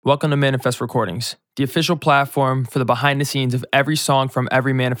Welcome to Manifest Recordings, the official platform for the behind the scenes of every song from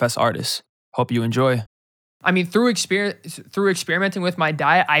every Manifest artist. Hope you enjoy. I mean, through experimenting with my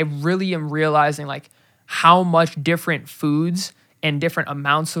diet, I really am realizing like how much different foods and different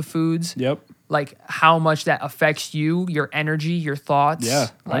amounts of foods, like how much that affects you, your energy, your thoughts. Yeah,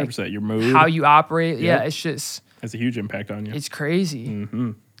 100%. Like your mood. how you operate. Yep. Yeah, it's just... has a huge impact on you. It's crazy.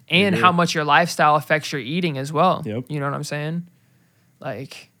 Mm-hmm. And how much your lifestyle affects your eating as well. Yep. You know what I'm saying?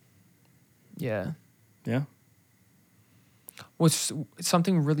 Like... Yeah. Yeah. What's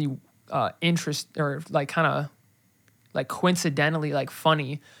something really or like kind of like coincidentally like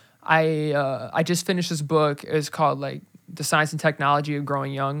funny. I just finished this book. It's called like The Science and Technology of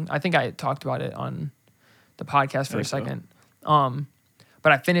Growing Young. I think I talked about it on the podcast for a second. So.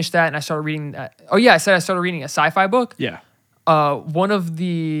 But I finished that and I started reading that. Oh yeah, I said I started reading a sci-fi book. Yeah. One of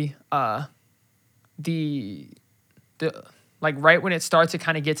the like right when it starts, it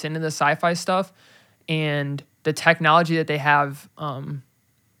kind of gets into the sci-fi stuff, and the technology that they have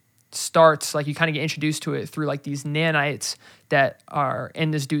starts like you kind of get introduced to it through like these nanites that are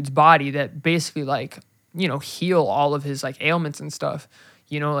in this dude's body that basically like, you know, heal all of his like ailments and stuff.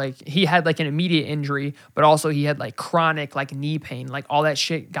 You know, like he had like an immediate injury, but also he had like chronic like knee pain, like all that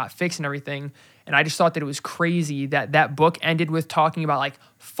shit got fixed and everything. And I just thought that it was crazy that that book ended with talking about like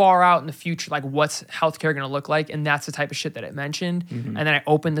far out in the future, like what's healthcare going to look like. And that's the type of shit that it mentioned. Mm-hmm. And then I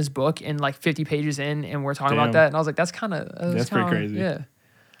opened this book and like 50 pages in and we're talking about that. And I was like, that's kind of, that's pretty crazy. Yeah.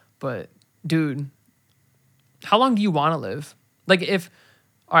 But dude, how long do you want to live? Like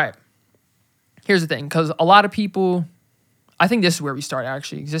all right, here's the thing. Cause a lot of people, I think this is where we start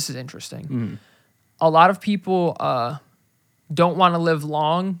actually, 'cause this is interesting. Mm-hmm. A lot of people, don't want to live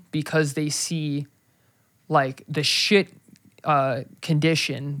long because they see like the shit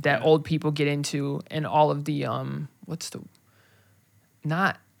condition that old people get into and all of the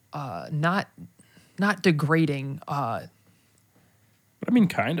not degrading I mean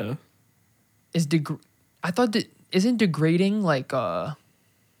kind of is I thought that isn't degrading like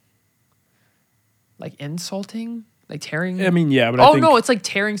insulting, like tearing. I mean yeah, but no, it's like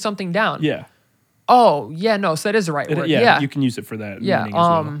tearing something down. Yeah. Oh, yeah, no, so that is the right word. Yeah, you can use it for that meaning as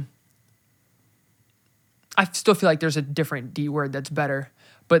well. I still feel like there's a different D word that's better,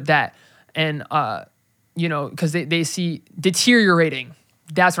 but that, and, you know, because they see deteriorating.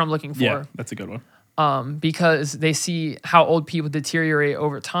 That's what I'm looking for. Yeah, that's a good one. Because they see how old people deteriorate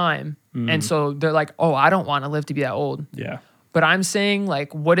over time, and so they're like, oh, I don't want to live to be that old. Yeah. But I'm saying,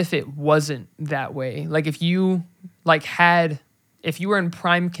 like, what if it wasn't that way? Like, if you, like, if you were in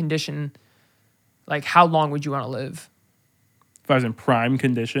prime condition... Like, how long would you want to live? If I was in prime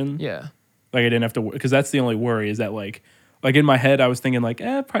condition? Yeah. Like, I didn't have to... Because that's the only worry is that, like in my head, I was thinking, like,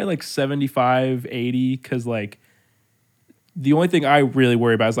 probably, like, 75, 80. Because, like, the only thing I really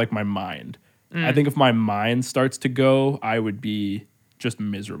worry about is, like, my mind. I think if my mind starts to go, I would be just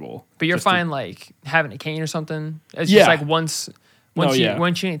miserable. But you're fine, like, having a cane or something? It's just, like, once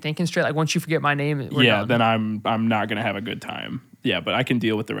you ain't thinking straight, like, once you forget my name, we're done. Then I'm not going to have a good time. Yeah, but I can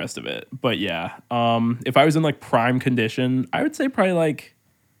deal with the rest of it. But yeah, if I was in like prime condition, I would say probably like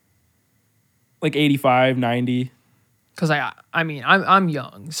 85, 90. Because I mean, I'm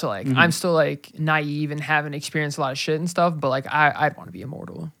young, so like I'm still like naive and haven't experienced a lot of shit and stuff. But like I'd want to be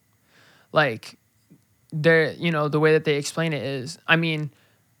immortal. Like there, you know, the way that they explain it is, I mean,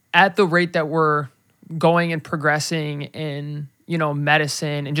 at the rate that we're going and progressing in, you know,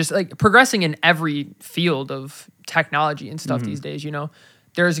 medicine and just like progressing in every field of technology and stuff these days, you know,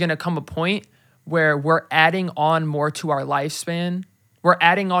 there's going to come a point where we're adding on more to our lifespan. We're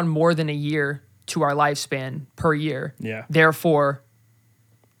adding on more than a year to our lifespan per year. Yeah. Therefore,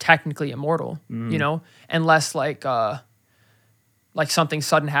 technically immortal, you know, unless like something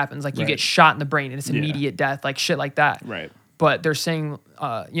sudden happens, like you get shot in the brain and it's immediate death, like shit like that. Right. But they're saying,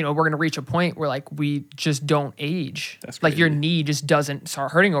 you know, we're going to reach a point where like we just don't age. That's crazy. Like your knee just doesn't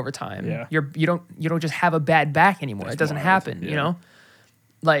start hurting over time. Yeah. You don't just have a bad back anymore. It doesn't happen, you know?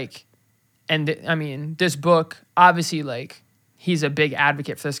 Like, and I mean, this book, obviously, like, he's a big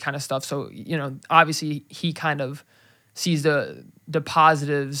advocate for this kind of stuff. So, you know, obviously he kind of sees the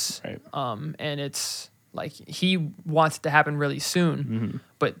positives. Right. And it's like he wants it to happen really soon.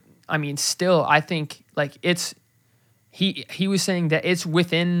 But I mean, still, I think like it's, he was saying that it's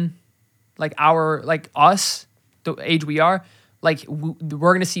within like us, the age we are, like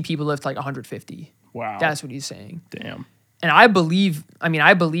we're going to see people live to like 150. Wow. That's what he's saying. Damn. And I believe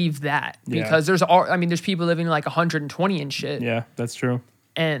that because there's people living like 120 and shit. Yeah, that's true.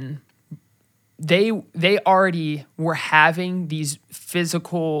 And they already were having these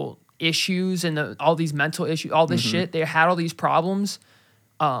physical issues and all these mental issues, all this shit. They had all these problems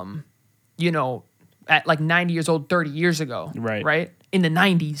you know, at like 90 years old 30 years ago. Right. Right? In the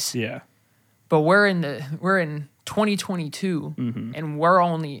 90s. Yeah. But we're in 2022 and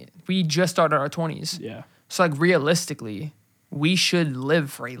we just started our 20s. Yeah. So like realistically, we should live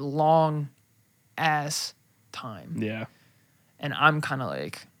for a long ass time. Yeah. And I'm kind of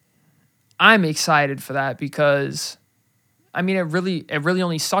like, I'm excited for that because, I mean, it really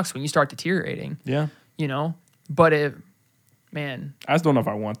only sucks when you start deteriorating, Yeah. you know? But man, I just don't know if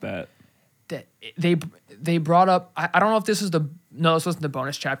I want that. that they brought up, I don't know if this wasn't the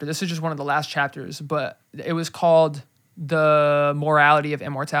bonus chapter. This is just one of the last chapters, but it was called The Morality of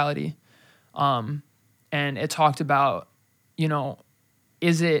Immortality. And it talked about, you know,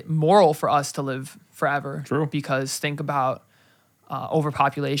 is it moral for us to live forever? True. Because think about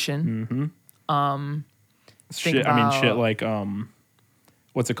overpopulation. Shit. I mean, shit like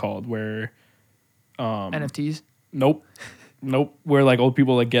what's it called? Where NFTs. Nope. Where like old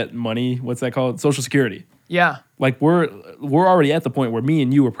people like get money. What's that called? Social Security. Yeah. Like we're already at the point where me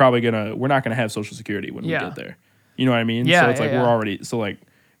and you are probably we're not gonna have Social Security when we Yeah. get there. You know what I mean? Yeah, So it's like yeah. we're already like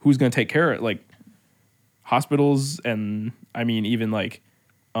who's gonna take care of it? Like hospitals and I mean even like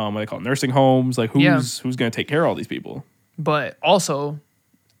what they call it, nursing homes. Like who's gonna take care of all these people? But also,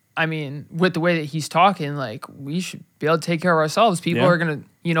 I mean, with the way that he's talking, like we should be able to take care of ourselves. People Yeah. are gonna,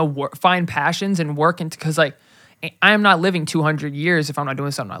 you know, find passions and work into, because like I am not living 200 years if I'm not doing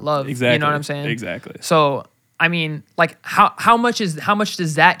something I love. Exactly. You know what I'm saying? Exactly. So I mean, like how much does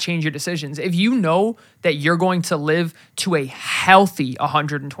that change your decisions? If you know that you're going to live to a healthy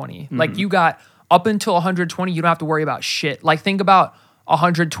 120, like you got up until 120, you don't have to worry about shit. Like think about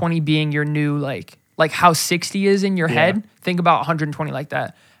 120 being your new like how 60 is in your head. Think about 120 like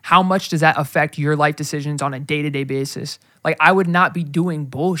that. How much does that affect your life decisions on a day-to-day basis? Like I would not be doing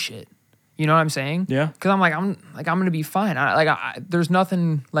bullshit. You know what I'm saying? Yeah. Because I'm gonna be fine. There's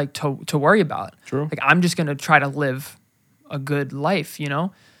nothing like to worry about. True. Like I'm just gonna try to live a good life. You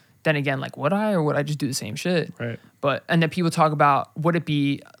know. Then again, like would I just do the same shit? Right. But and then people talk about would it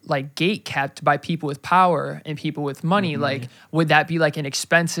be like gate kept by people with power and people with money? Like would that be like an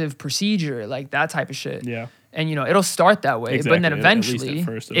expensive procedure? Like that type of shit. Yeah. And you know it'll start that way, but then Exactly. At least at eventually,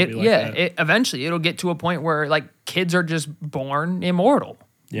 first it'll be like that. eventually it'll get to a point where like kids are just born immortal.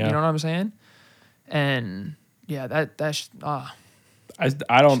 Yeah. You know what I'm saying? And yeah, that's I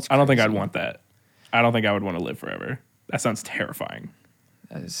don't think I'd want that. I don't think I would want to live forever. That sounds terrifying.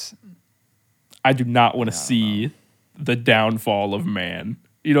 that's I do not want to see the downfall of man.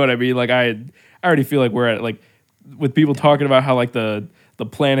 You know what I mean? Like I already feel like we're at like with people talking about how like the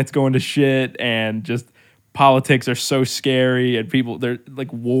planet's going to shit and just politics are so scary and people they're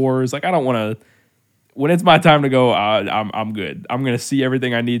like wars. Like I don't want to. When it's my time to go, I'm good. I'm gonna see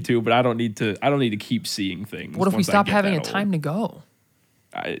everything I need to, but I don't need to keep seeing things. what if we once I stop get having a that time to go?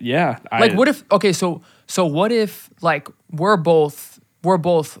 old. Like what if so what if like we're both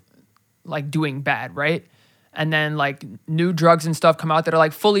like doing bad, right? And then like new drugs and stuff come out that are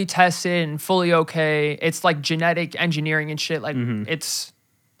like fully tested and fully okay. It's like genetic engineering and shit. Like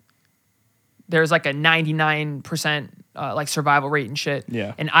there's like a 99% like survival rate and shit.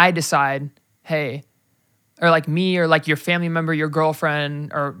 Yeah. And I decide, hey, or like me or like your family member, your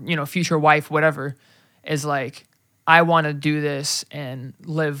girlfriend or, you know, future wife, whatever, is like, I want to do this and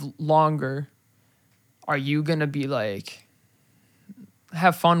live longer. Are you going to be like,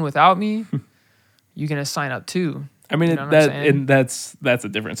 have fun without me? You going to sign up too? I mean, You know what I'm saying? that's a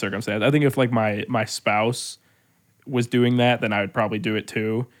different circumstance. I think if like my spouse was doing that, then I would probably do it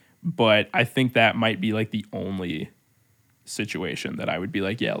too. But I think that might be like the only situation that I would be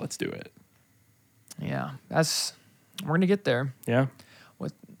like, yeah, let's do it. Yeah, we're going to get there. Yeah.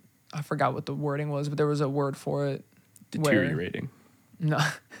 I forgot what the wording was, but there was a word for it. Deteriorating. No.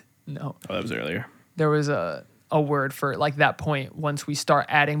 Oh, that was earlier. There was a word for like that point once we start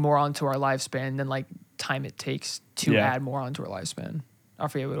adding more onto our lifespan than like time it takes to add more onto our lifespan. I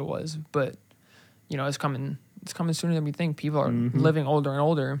forget what it was, but you know, it's coming sooner than we think. People are living older and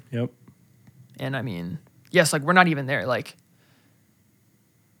older. Yep. And I mean, yes, like we're not even there. Like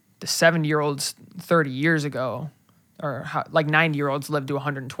the 70-year-olds 30 years ago, or like 90-year-olds lived to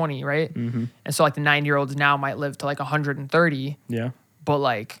 120, right? And so like the 90-year-olds now might live to like 130. Yeah. But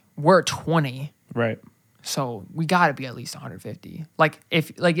like we're 20. Right. So we got to be at least 150. Like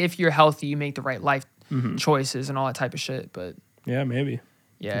if you're healthy, you make the right life choices and all that type of shit. But Yeah, maybe.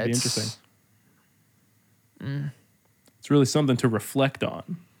 yeah, Could be it's interesting. It's really something to reflect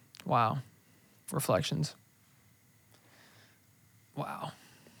on. Wow. Reflections. Wow.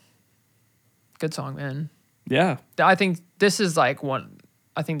 Good song, man. Yeah. I think this is one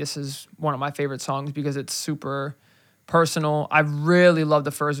of my favorite songs because it's super personal. I really love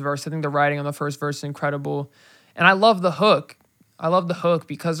the first verse. I think the writing on the first verse is incredible. And I love the hook. I love the hook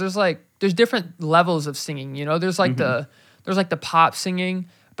because there's different levels of singing, you know? There's like the pop singing,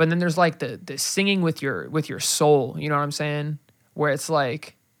 but then there's like the singing with your soul, you know what I'm saying? Where it's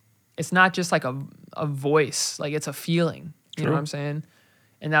like it's not just like a voice, like it's a feeling, you know what I'm saying?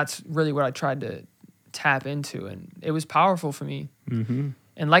 And that's really what I tried to tap into, and it was powerful for me. Mm-hmm.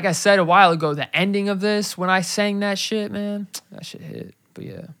 And like I said a while ago, the ending of this, when I sang that shit, man, that shit hit. But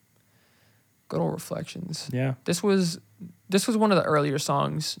yeah, good old Reflections. Yeah. This was one of the earlier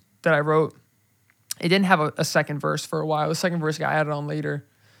songs that I wrote. It didn't have a second verse for a while. The second verse got added on later.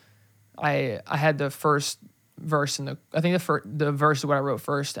 I had the first verse and I think the verse is what I wrote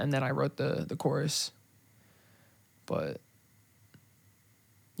first, and then I wrote the chorus. But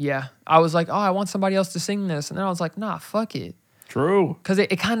yeah, I was like, oh, I want somebody else to sing this, and then I was like, nah, fuck it. True. Because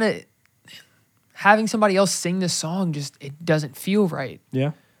it kind of, having somebody else sing this song it doesn't feel right.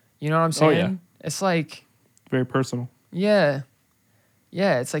 Yeah. You know what I'm saying? Oh, yeah. It's like, very personal. yeah,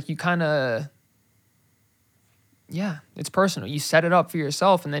 it's like you kind of, it's personal. You set it up for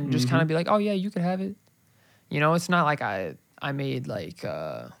yourself, and then just kind of be like, oh yeah, you could have it. You know, it's not like I made like,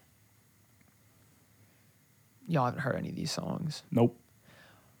 y'all haven't heard any of these songs. Nope.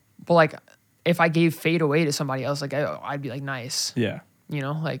 But like, if I gave Fade Away to somebody else, like I'd be like, nice. Yeah. You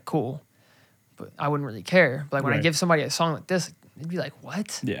know, like cool. But I wouldn't really care. But like when I give somebody a song like this, they'd be like,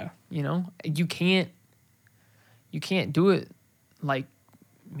 what? Yeah. You know, you can't do it like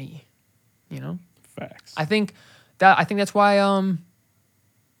me. You know. Facts. I think that's why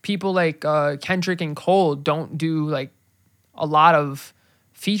people like Kendrick and Cole don't do like a lot of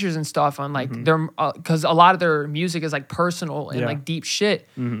features and stuff on like their, because a lot of their music is like personal and like deep shit,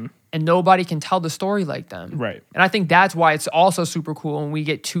 and nobody can tell the story like them. Right. And I think that's why it's also super cool when we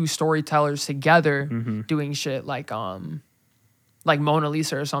get two storytellers together doing shit like Mona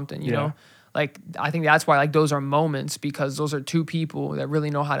Lisa or something, you know? Like, I think that's why like those are moments, because those are two people that really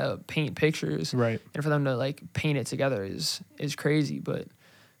know how to paint pictures. Right. And for them to like paint it together is crazy. But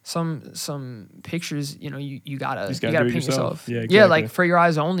some pictures, you know, you gotta paint yourself. Yeah, exactly. Yeah, like For Your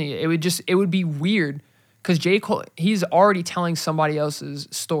Eyes Only. It would be weird because J. Cole, he's already telling somebody else's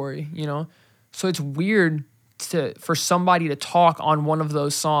story, you know? So it's weird for somebody to talk on one of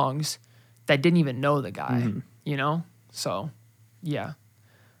those songs that didn't even know the guy, you know? So yeah.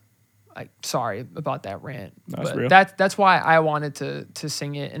 Sorry about that rant. That's but real. That's why I wanted to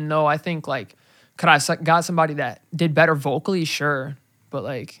sing it. And no, I think like, could I got somebody that did better vocally? Sure. But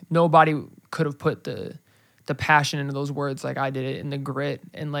like nobody could have put the passion into those words like I did it, and the grit,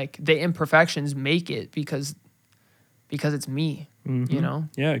 and like the imperfections make it because it's me, you know?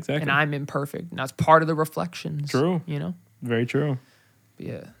 Yeah, exactly. And I'm imperfect. And that's part of the Reflections. True. You know? Very true. But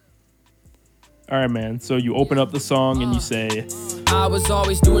yeah. All right, man. So you open up the song and you say, I was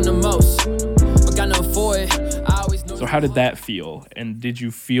always doing the most, but got no for it. so how did that feel? And did you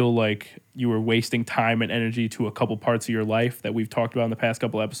feel like you were wasting time and energy to a couple parts of your life that we've talked about in the past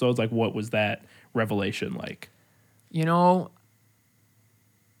couple episodes? Like, what was that revelation like? You know,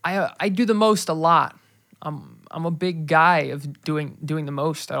 I do the most a lot. I'm a big guy of doing the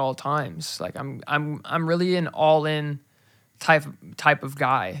most at all times. Like I'm really an all in type of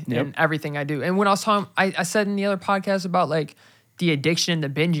guy in everything I do. And when I was talking, I said in the other podcast about like the addiction to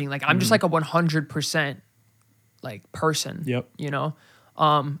binging, like I'm just like a 100% like person. Yep. You know,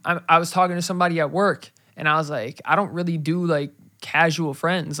 I was talking to somebody at work, and I was like, I don't really do like casual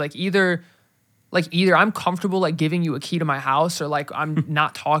friends. Like either I'm comfortable like giving you a key to my house, or like I'm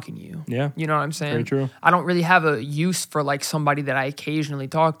not talking to you. Yeah. You know what I'm saying? Very true. I don't really have a use for like somebody that I occasionally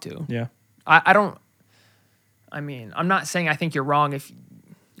talk to. Yeah. I don't. I mean, I'm not saying I think you're wrong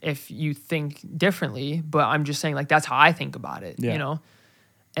if you think differently, but I'm just saying like that's how I think about it. Yeah. You know,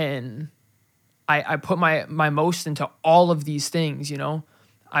 and I put my most into all of these things. You know,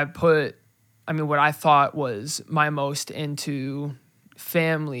 what I thought was my most into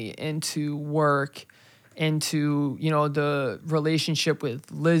family, into work, into, you know, the relationship with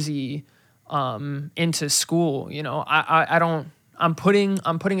Lizzie, into school. You know, I'm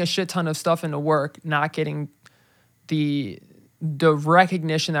putting a shit ton of stuff into work, not getting the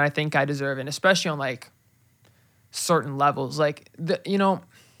recognition that I think I deserve, and especially on like certain levels. Like you know,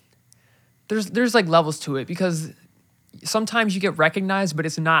 there's like levels to it, because sometimes you get recognized, but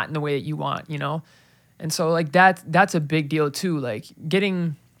it's not in the way that you want, you know? And so like that's a big deal too. Like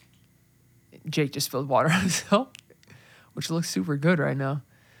getting, Jake just spilled water on himself, which looks super good right now.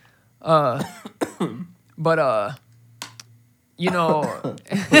 But you know,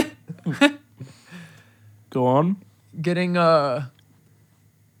 Go on. getting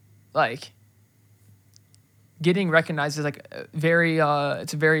getting recognized is like very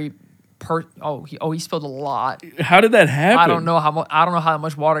it's a very he spilled a lot. How did that happen? I don't know how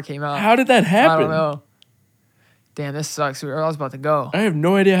much water came out. How did that happen? I don't know. Damn, this sucks. I was about to go. I have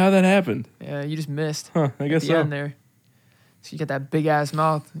no idea how that happened. Yeah, you just missed. Huh, I guess at the so. end there. So you get that big ass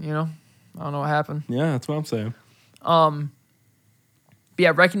mouth, you know? I don't know what happened. Yeah, that's what I'm saying. But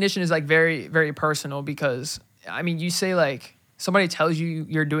yeah, recognition is like very, very personal because I mean, you say like somebody tells you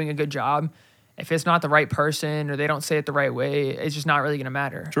you're doing a good job. If it's not the right person or they don't say it the right way, it's just not really gonna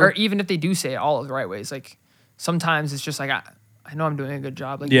matter. True. Or even if they do say it all of the right ways, like sometimes it's just like I know I'm doing a good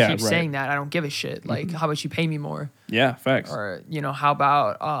job. Like Yeah, you keep right. saying that, I don't give a shit. Like how about you pay me more? Yeah, facts. Or you know, how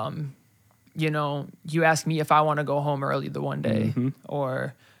about you know, you ask me if I want to go home early the one day,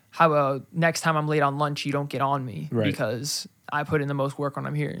 or how about next time I'm late on lunch, you don't get on me because I put in the most work when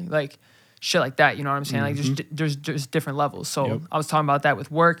I'm here, like shit like that. You know what I'm saying? Like there's just different levels. So I was talking about that with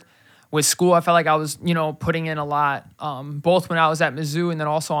work, with school. I felt like I was, you know, putting in a lot, both when I was at Mizzou and then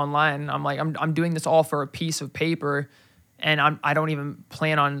also online. I'm like, I'm doing this all for a piece of paper. And I don't even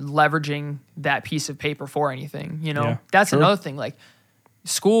plan on leveraging that piece of paper for anything. You know, that's another thing. Like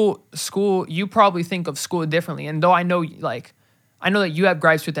school, you probably think of school differently. And though I know that you have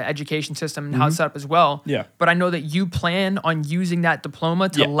gripes with the education system and how it's set up as well. Yeah. But I know that you plan on using that diploma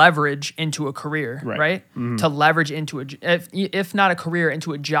to leverage into a career, right? To leverage into if not a career,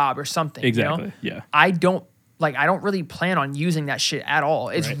 into a job or something. Exactly. You know? Yeah. I don't really plan on using that shit at all.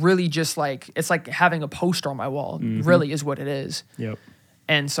 It's really just like, it's like having a poster on my wall, really is what it is. Yep.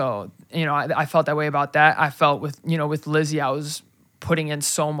 And so, you know, I felt that way about that. I felt with Lizzie, I was putting in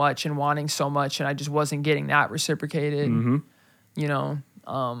so much and wanting so much, and I just wasn't getting that reciprocated. You know,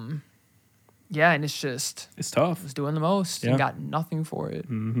 yeah, and it's tough. I was doing the most and got nothing for it.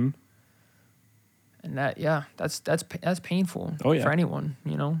 And that's painful for anyone,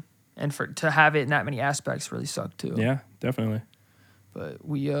 you know. And to have it in that many aspects really sucked too. Yeah, definitely. But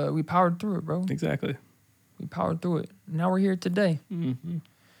we powered through it, bro. Exactly. We powered through it. Now we're here today.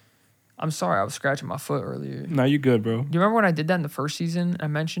 I'm sorry I was scratching my foot earlier. No, you good, bro. Do you remember when I did that in the first season? I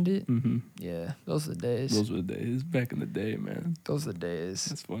mentioned it. Yeah, those are the days. Those were the days. Back in the day, man. Those are the days.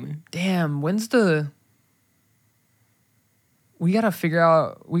 That's funny. Damn, we gotta figure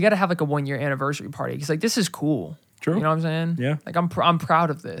out. We gotta have like a 1-year anniversary party because like this is cool. True. You know what I'm saying? Yeah. Like I'm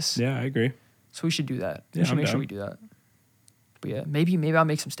proud of this. Yeah, I agree. So we should do that. Yeah, We should I'm make sure down. we do that. But yeah, maybe I'll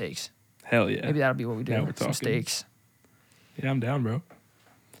make some steaks. Hell yeah. Maybe that'll be what we do. Now we're Some talking. steaks. Yeah, I'm down, bro.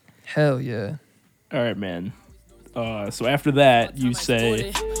 Hell yeah. All right, man. So after that, you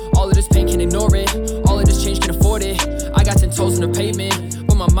say, all of this pain can ignore it. All of this change can afford it. I got 10 toes in the pavement,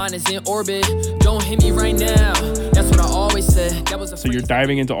 but my mind is in orbit. Don't hit me right now. That's what I always said. That was a so you're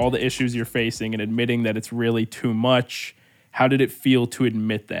diving into all the issues you're facing and admitting that it's really too much. How did it feel to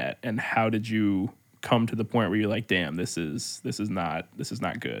admit that? And how did you come to the point where you're like, damn, this is not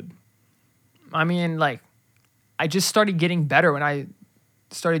good? I mean, like, I just started getting better when I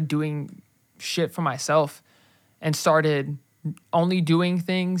started doing shit for myself and started only doing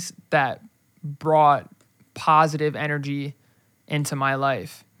things that brought positive energy into my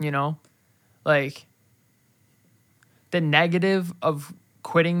life, you know? Like, the negatives of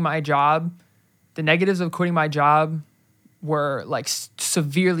quitting my job were like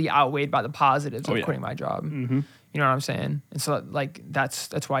severely outweighed by the positives of quitting my job. You know what I'm saying? And so like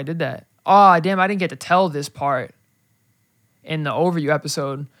that's why I did that. Oh damn, I didn't get to tell this part in the overview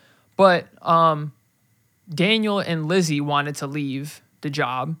episode, but Daniel and Lizzie wanted to leave the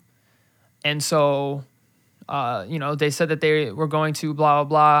job, and so you know, they said that they were going to blah blah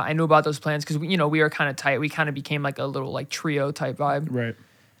blah. I knew about those plans because we were kind of tight. We kind of became like a little like trio type vibe, Right.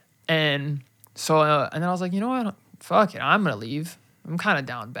 and so and then I was like, you know what? Fuck it, I'm gonna leave. I'm kind of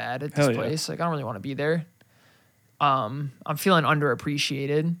down bad at this Hell yeah. place. Like I don't really want to be there. I'm feeling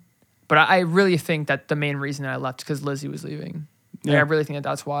underappreciated, but I really think that the main reason that I left is because Lizzie was leaving. Like, Yeah. I really think that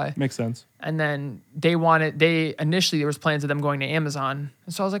that's why. Makes sense. And then initially there was plans of them going to Amazon,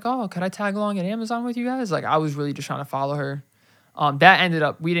 and so I was like, oh, could I tag along at Amazon with you guys? Like I was really just trying to follow her. That ended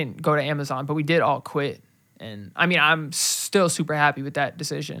up we didn't go to Amazon, but we did all quit. And I mean, I'm still super happy with that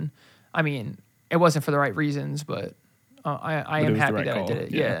decision. I mean, it wasn't for the right reasons, but I it am was the happy right that I call. did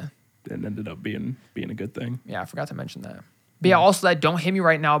it. Yeah. Yeah. It ended up being a good thing. Yeah, I forgot to mention that. But yeah, also that Don't Hit Me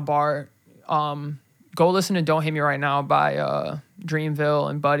Right Now bar. Go listen to Don't Hit Me Right Now by Dreamville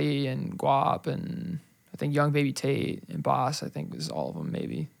and Buddy and Guap and I think Young Baby Tate and Boss. I think was all of them,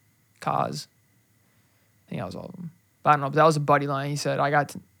 maybe. Kaz. I think that was all of them. But I don't know. But that was a Buddy line. He said, I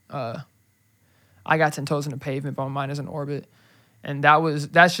got 10 toes in the pavement, but my mind is in orbit. And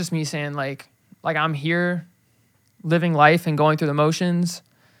that's just me saying like I'm here living life and going through the motions,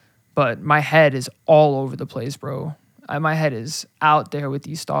 But my head is all over the place, bro. My head is out there with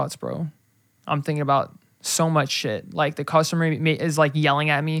these thoughts, bro. I'm thinking about so much shit. Like the customer is like yelling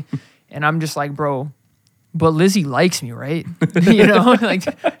at me, and I'm just like, bro, but Lizzie likes me, right? You know, like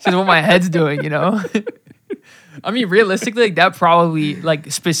this is what my head's doing, you know? I mean, realistically, like, that probably like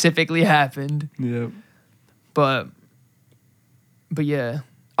specifically happened. Yeah. But yeah.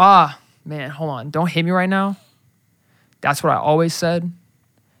 Ah, man, hold on. Don't hit me right now. That's what I always said.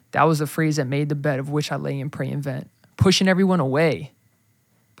 That was the phrase that made the bed of which I lay and pray and vent. Pushing everyone away.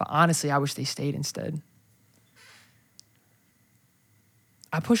 But honestly, I wish they stayed instead.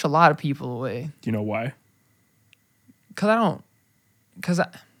 I push a lot of people away. Do you know why? Not because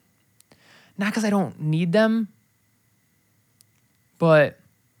I don't need them, but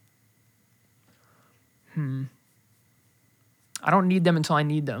I don't need them until I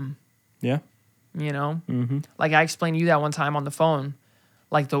need them. Yeah. You know? Mm-hmm. Like I explained to you that one time on the phone.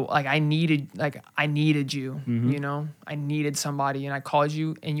 I needed you, Mm-hmm. you know? I needed somebody, and I called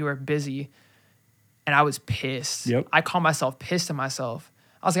you and you were busy, and I was pissed. Yep. I called myself pissed at myself.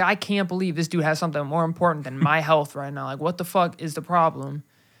 I was like, I can't believe this dude has something more important than my health right now. Like, what the fuck is the problem?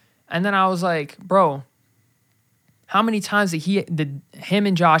 And then I was like, bro, how many times did him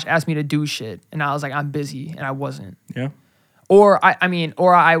and Josh ask me to do shit? And I was like, I'm busy, and I wasn't. Yeah. Or I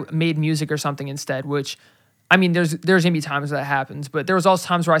made music or something instead, which, I mean, there's gonna be times that happens, but there was also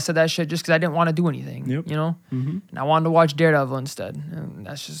times where I said that shit just because I didn't want to do anything, Yep. you know? Mm-hmm. And I wanted to watch Daredevil instead. And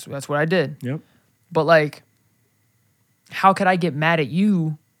that's what I did. Yep. But like, how could I get mad at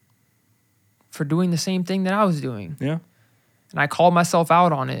you for doing the same thing that I was doing? Yeah. And I called myself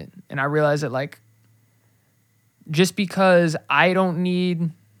out on it. And I realized that like, just because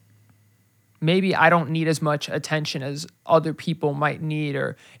maybe I don't need as much attention as other people might need,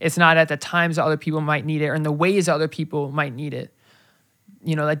 or it's not at the times that other people might need it, or in the ways that other people might need it.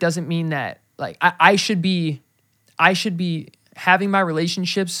 You know, that doesn't mean that like I should be having my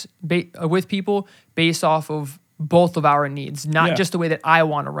relationships with people based off of both of our needs, not just the way that I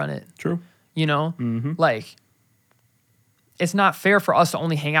want to run it. True. You know, like it's not fair for us to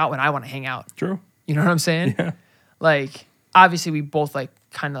only hang out when I want to hang out. True. You know what I'm saying? Yeah. Like, obviously, we both like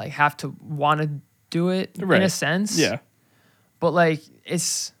kind of like have to want to do it in a sense. Yeah. But like,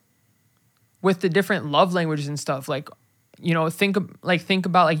 it's with the different love languages and stuff. Like, you know, think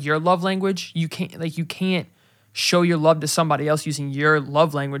about like your love language. You can't show your love to somebody else using your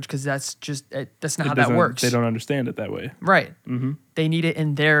love language because that's not how that works. They don't understand it that way. Right. Mm-hmm. They need it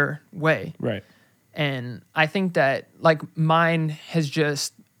in their way. Right. And I think that like mine has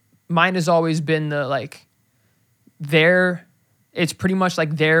always been the like there. It's pretty much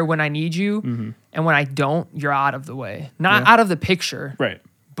like there when I need you, and when I don't, you're out of the way. Not out of the picture, Right.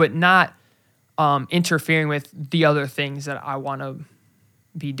 but not interfering with the other things that I want to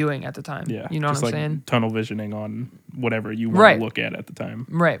be doing at the time. Yeah. You know Just what I'm like saying? tunnel visioning on whatever you want to look at the time.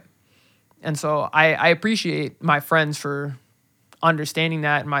 Right. And so I appreciate my friends for understanding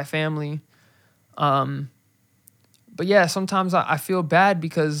that, and my family. But yeah, sometimes I feel bad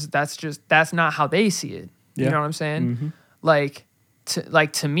because that's not how they see it. Yeah. You know what I'm saying? Mm-hmm. Like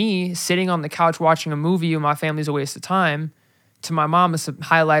to me, sitting on the couch watching a movie with my family's a waste of time. To my mom, it's a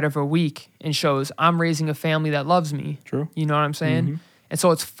highlight of her week and shows I'm raising a family that loves me. True. You know what I'm saying? Mm-hmm. And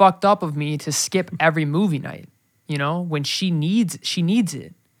so it's fucked up of me to skip every movie night, you know, when she needs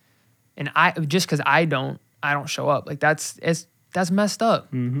it. And I just because I don't show up. Like that's messed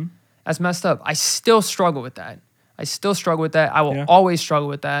up. Mm-hmm. That's messed up. I still struggle with that. I will Yeah. always struggle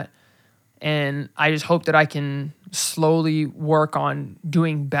with that. And I just hope that I can slowly work on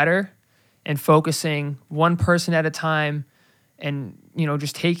doing better and focusing one person at a time, and, you know,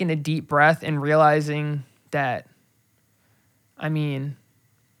 just taking a deep breath and realizing that, I mean,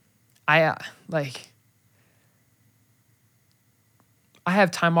 I have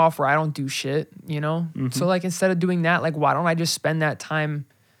time off where I don't do shit, you know? So like, instead of doing that, like, why don't I just spend that time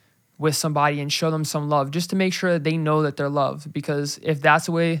with somebody and show them some love just to make sure that they know that they're loved? Because if that's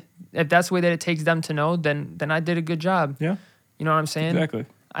the way that it takes them to know, then I did a good job. Yeah. You know what I'm saying? Exactly.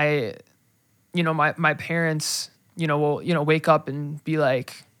 My parents, will, wake up and be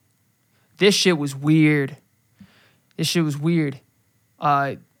like, this shit was weird.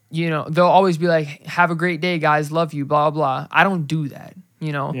 They'll always be like, have a great day, guys. Love you, blah, blah. I don't do that,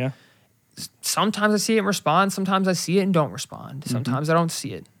 Yeah. Sometimes I see it and respond. Sometimes I see it and don't respond. Sometimes I don't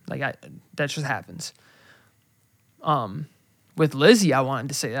see it. That just happens. With Lizzie, I wanted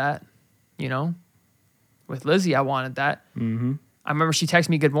to say that, With Lizzie, I wanted that. Mm-hmm. I remember she texted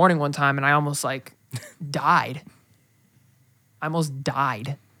me good morning one time, and I almost died.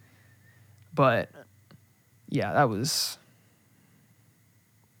 But yeah, that was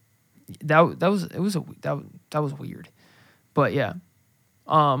that was weird. But yeah.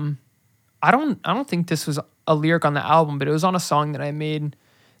 I don't think this was a lyric on the album, but it was on a song that I made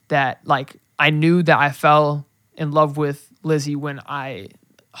that like I knew that I fell in love with Lizzie when I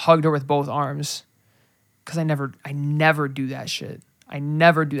hugged her with both arms. Cause I never do that shit. I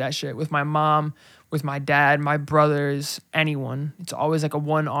never do that shit with my mom, with my dad, my brothers, anyone. It's always like a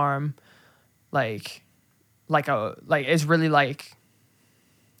one arm, like it's really like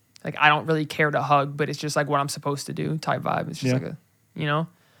I don't really care to hug, but it's just like what I'm supposed to do type vibe. It's just like a, you know.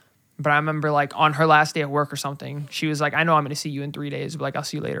 But I remember like on her last day at work or something, she was like, I know I'm gonna see you in 3 days, but like I'll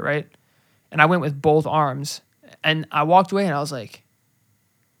see you later, right? And I went with both arms, and I walked away and I was like,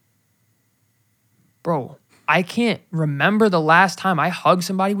 bro, I can't remember the last time I hugged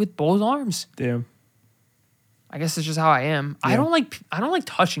somebody with both arms. Damn. I guess it's just how I am. Yeah. I don't like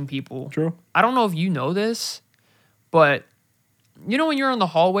touching people. True. I don't know if you know this, but you know when you're in the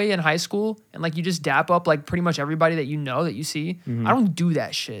hallway in high school and like you just dap up like pretty much everybody that you know that you see? Mm-hmm. I don't do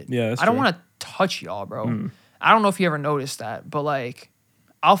that shit. Yeah, I don't want to touch y'all, bro. I don't know if you ever noticed that, but like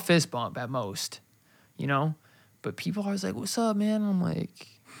I'll fist bump at most, you know? But people are always like, what's up, man? I'm like,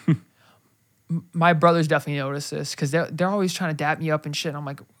 my brothers definitely notice this because they're always trying to dap me up and shit. I'm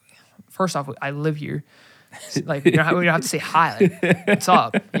like, first off, I live here. Like, we don't have to say hi. Like, what's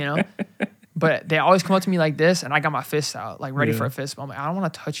up, you know? But they always come up to me like this, and I got my fists out, like ready for a fist bump. I'm like, I don't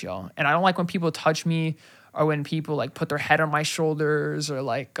want to touch y'all. And I don't like when people touch me or when people like put their head on my shoulders or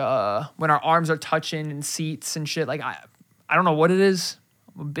like when our arms are touching in seats and shit. Like, I don't know what it is.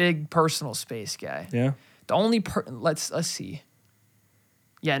 I'm a big personal space guy. Yeah. The only let's see.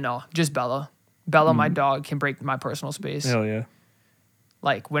 Yeah, no, just Bella. Bella, my dog, can break my personal space. Hell yeah.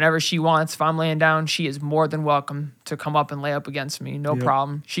 Like, whenever she wants, if I'm laying down, she is more than welcome to come up and lay up against me. No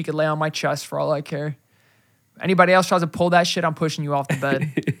problem. She could lay on my chest for all I care. Anybody else tries to pull that shit, I'm pushing you off the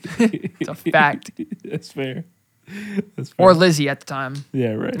bed. It's a fact. That's fair. Or Lizzie at the time.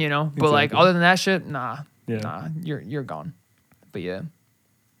 Yeah, right. You know? But, like, other than that shit, nah. You're gone. But, yeah.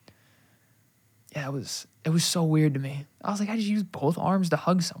 Yeah, it was so weird to me. I was like, I just use both arms to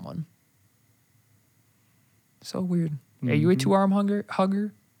hug someone. So weird. Are you a 2-arm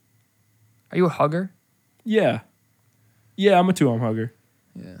hugger? Are you a hugger? Yeah. Yeah, I'm a 2-arm hugger.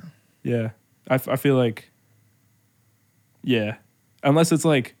 Yeah. Yeah. I feel like, yeah. Unless it's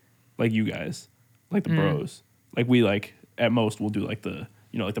like you guys, like the bros. Like we like, at most, we'll do like the,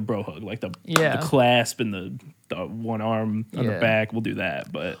 you know, like the bro hug, like the clasp and the one arm on the back. We'll do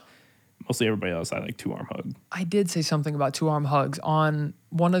that. But mostly everybody else, I like 2-arm hug. I did say something about 2-arm hugs on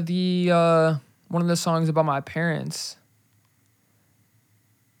one of the songs about my parents.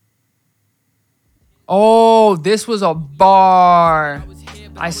 Oh, this was a bar.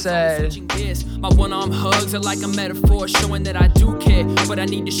 I said, my one-arm hugs are like a metaphor showing that I do care, but I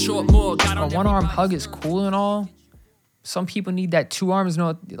need to show it more. A one-arm hug is cool and all. Some people need that 2 arms.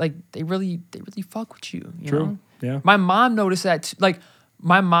 No, like they really fuck with you. You know? Yeah. My mom noticed that. Like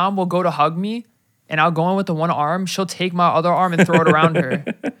my mom will go to hug me, and I'll go in with the one arm. She'll take my other arm and throw it around her.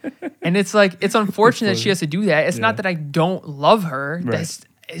 And it's like, it's unfortunate that she has to do that. It's not that I don't love her. Right.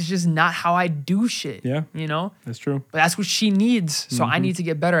 It's just not how I do shit. Yeah. You know? That's true. But that's what she needs. So I need to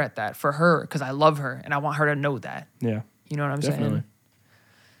get better at that for her because I love her and I want her to know that. Yeah. You know what I'm saying?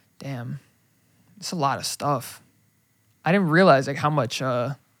 Damn. It's a lot of stuff. I didn't realize like how much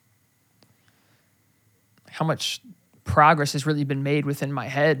progress has really been made within my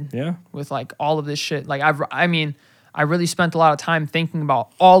head. Yeah. With like all of this shit. Like I really spent a lot of time thinking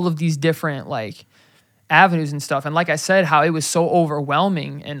about all of these different like avenues and stuff. And like I said, how it was so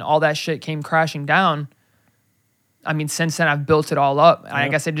overwhelming and all that shit came crashing down. I mean, since then I've built it all up. And I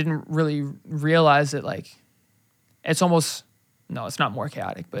guess I didn't really realize that like it's almost, no, it's not more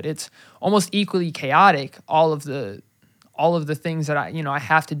chaotic, but it's almost equally chaotic. All of the things that I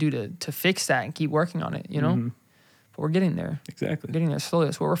have to do to fix that and keep working on it, you know? But we're getting there. Exactly. We're getting there slowly.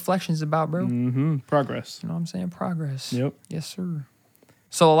 That's what Reflections is about, bro. Progress. You know what I'm saying? Progress. Yep. Yes, sir.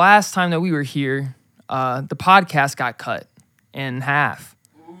 So the last time that we were here, the podcast got cut in half.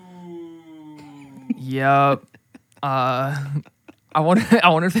 Yup. I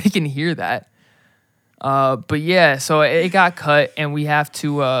wonder if they can hear that. But yeah, so it got cut, and we have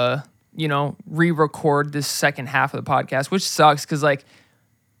to re-record this second half of the podcast, which sucks because like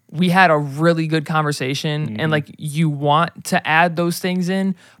we had a really good conversation, and like you want to add those things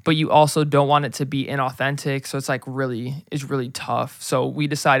in, but you also don't want it to be inauthentic. So it's like really tough. So we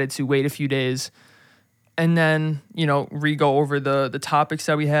decided to wait a few days. And then, re-go over the topics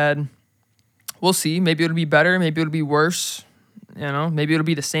that we had. We'll see. Maybe it'll be better. Maybe it'll be worse. Maybe it'll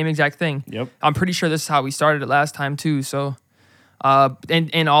be the same exact thing. Yep. I'm pretty sure this is how we started it last time, too. So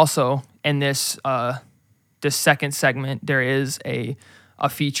And also in this this second segment, there is a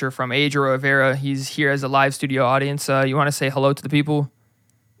feature from Adriel Rivera. He's here as a live studio audience. You want to say hello to the people?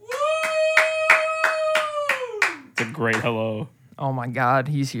 It's a great hello. Oh my God,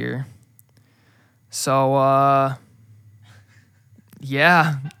 he's here. So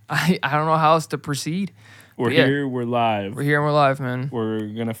yeah, I don't know how else to proceed. We're here. We're live. We're here and we're live, man. We're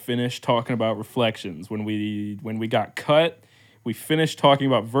gonna finish talking about reflections. When we got cut, we finished talking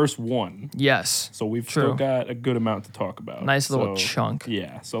about verse 1. Yes. So we've still got a good amount to talk about. Nice little chunk.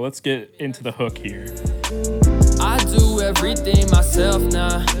 Yeah. So let's get into the hook here. I do everything myself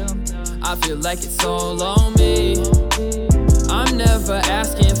now. I feel like it's all on me. I'm never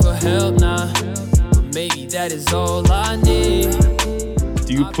asking for help now. But maybe that is all I need.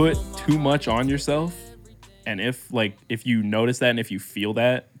 Do you put too much on yourself? And if you notice that and if you feel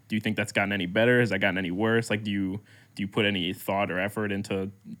that, do you think that's gotten any better? Has that gotten any worse? Like, do you put any thought or effort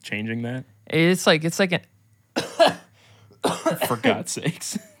into changing that? It's like an. For God's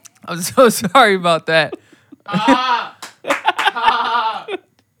sakes. I'm so sorry about that.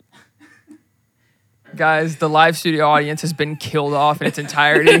 Guys, the live studio audience has been killed off in its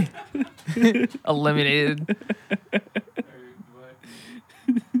entirety. Eliminated.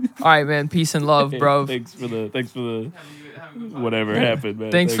 All right, man. Peace and love, bro. Thanks for the whatever happened,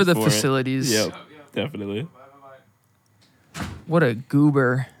 man. Thanks for the it. facilities. Yep, definitely. What a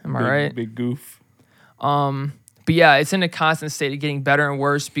goober. Am I right? Big goof. But yeah, it's in a constant state of getting better and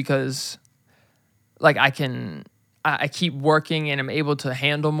worse because like I keep working and I'm able to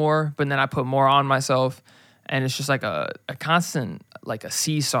handle more, but then I put more on myself and it's just like a constant, like a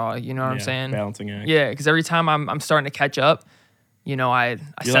seesaw, you know what I'm saying? Balancing act. Yeah, because every time I'm starting to catch up, you know, I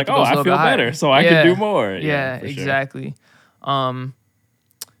You're like, I feel better, so I can do more. Yeah, exactly. Sure.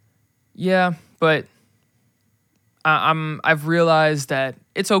 Yeah, but I've realized that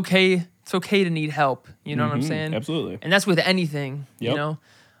it's okay. It's okay to need help. You know what I'm saying? Absolutely. And that's with anything. Yep. You know,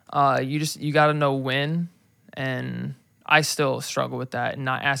 you got to know when. And I still struggle with that and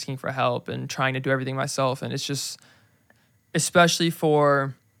not asking for help and trying to do everything myself. And it's just, especially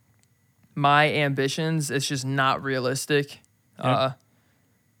for my ambitions, it's just not realistic. Yep.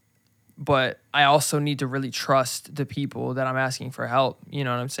 But I also need to really trust the people that I'm asking for help. You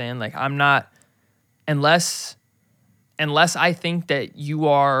know what I'm saying? Like I'm not, unless I think that you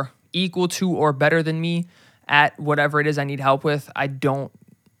are equal to or better than me at whatever it is I need help with, I'm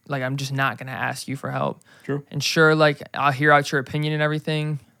just not going to ask you for help. True. And sure, like, I'll hear out your opinion and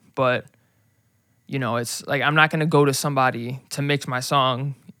everything, but, you know, it's like, I'm not going to go to somebody to mix my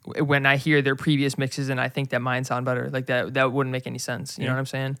song when I hear their previous mixes and I think that mine sound better. Like, that wouldn't make any sense. You know what I'm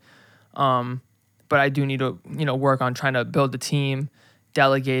saying? But I do need to, you know, work on trying to build the team,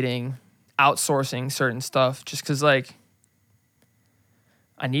 delegating, outsourcing certain stuff, just because, like,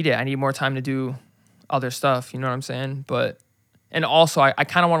 I need it. I need more time to do other stuff. You know what I'm saying? And also, I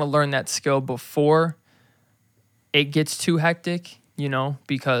kind of want to learn that skill before it gets too hectic, you know,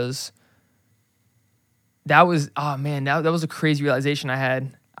 because that was a crazy realization I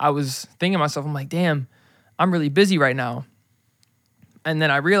had. I was thinking to myself, I'm like, damn, I'm really busy right now. And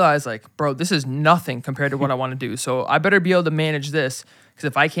then I realized, like, bro, this is nothing compared to what I want to do. So I better be able to manage this, because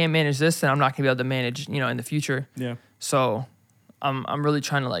if I can't manage this, then I'm not going to be able to manage, you know, in the future. Yeah. So I'm really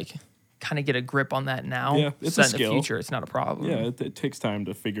trying to, like, kind of get a grip on that now. Yeah, it's so a in skill. The future, it's not a problem. Yeah, it takes time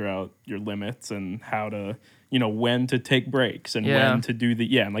to figure out your limits and how to, you know, when to take breaks and when to do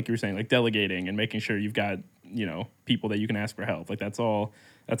and like you were saying, like delegating and making sure you've got, you know, people that you can ask for help. Like that's all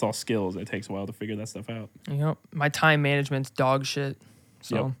skills. It takes a while to figure that stuff out. Yep. My time management's dog shit.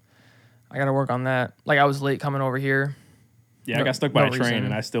 So I got to work on that. Like I was late coming over here. Yeah, I got stuck by a train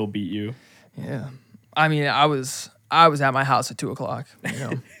and I still beat you. Yeah. I mean, I was at my house at 2:00, you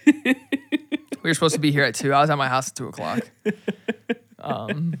know. We were supposed to be here at 2:00. I was at my house at 2:00.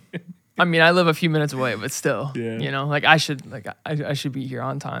 I mean, I live a few minutes away, but still, you know, like I should be here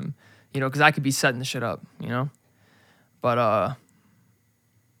on time, you know, because I could be setting the shit up, you know. But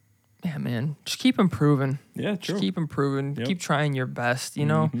yeah, man, just keep improving. Yeah, true. Just keep improving. Yep. Keep trying your best. You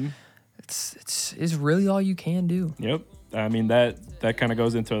know, it's really all you can do. Yep. I mean that kind of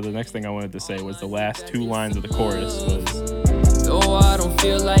goes into the next thing I wanted to say was the last two lines of the chorus was. Though I don't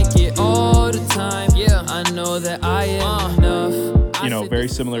feel like it all the time. Yeah, I know that I am enough. You know, very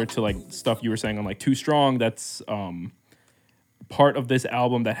similar to like stuff you were saying on like Too Strong. That's part of this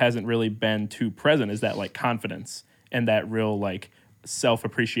album that hasn't really been too present is that like confidence and that real like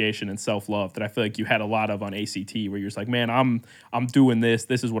self-appreciation and self-love that I feel like you had a lot of on ACT, where you're just like, man, I'm doing this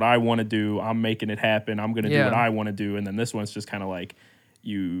is what I want to do, I'm making it happen, I'm gonna do what I want to do. And then this one's just kind of like,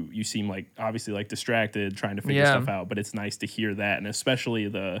 you seem like obviously like distracted trying to figure Yeah. stuff out, but it's nice to hear that, and especially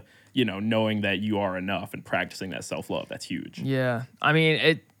the knowing that you are enough and practicing that self-love. That's huge. Yeah. I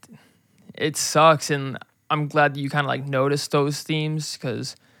mean, it sucks, and I'm glad that you kind of like noticed those themes,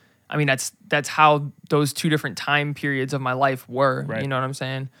 because I mean that's how those two different time periods of my life were. Right. You know what I'm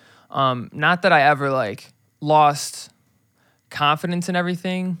saying? Not that I ever like lost confidence in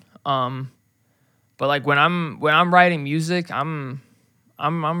everything. But like when I'm writing music, I'm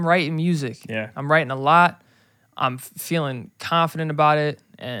writing music. Yeah. I'm writing a lot. I'm feeling confident about it,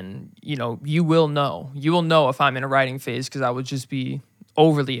 and you will know if I'm in a writing phase, because I would just be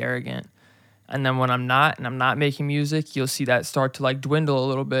overly arrogant. And then when I'm not, and I'm not making music, you'll see that start to like dwindle a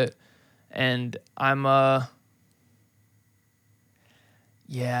little bit. And I'm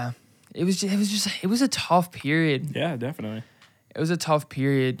yeah, it was a tough period. Yeah, definitely. It was a tough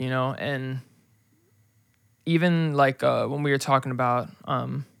period, and even like when we were talking about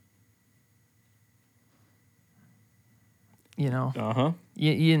yeah.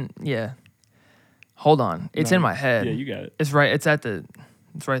 Hold on, it's No, in my head. Yeah, you got it. It's right. It's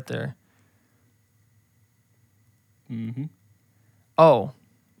right there. Mm-hmm. Oh,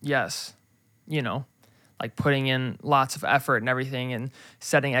 yes. Like putting in lots of effort and everything, and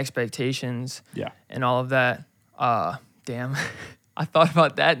setting expectations Yeah. and all of that. Damn. I thought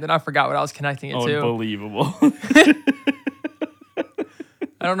about that, and then I forgot what I was connecting it to. Unbelievable.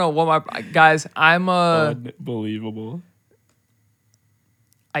 I don't know what guys, I'm Unbelievable.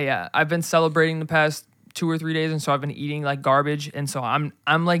 I've been celebrating the past 2 or 3 days, and so I've been eating like garbage, and so I'm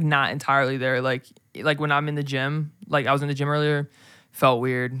like not entirely there. Like when I'm in the gym, like I was in the gym earlier, felt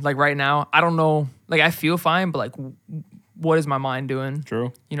weird. Like right now, I don't know. Like I feel fine, but like, what is my mind doing?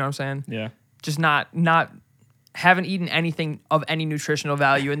 True. You know what I'm saying? Yeah. Just not haven't eaten anything of any nutritional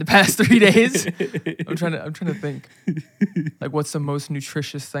value in the past 3 days. I'm trying to think. Like what's the most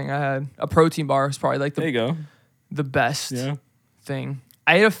nutritious thing I had? A protein bar is probably like There you go. the best Yeah. thing.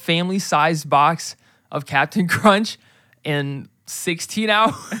 I ate a family-sized box of Captain Crunch in 16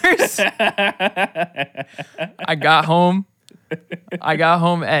 hours. I got home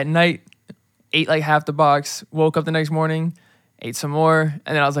at night, ate like half the box, woke up the next morning, ate some more,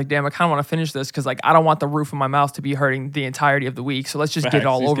 and then I was like, damn, I kind of want to finish this, because like I don't want the roof of my mouth to be hurting the entirety of the week, so let's just get it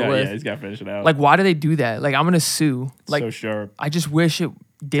all over with. Yeah, he's got to finish it out. Like, why do they do that? Like, I'm going to sue. Like, so sharp. I just wish it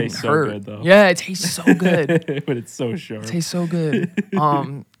didn't Tastes so hurt. good, though. Yeah, it tastes so good. But it's so sharp. Tastes so good.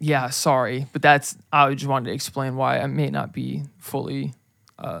 Yeah, sorry, but I just wanted to explain why I may not be fully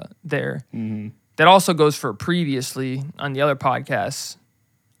there. Mm-hmm. That also goes for previously on the other podcasts.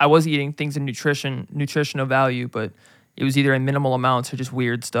 I was eating things in nutritional value, but it was either in minimal amounts or just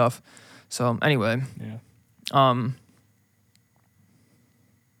weird stuff. So anyway, Yeah.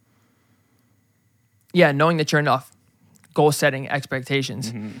 Yeah, knowing that you're enough, goal setting,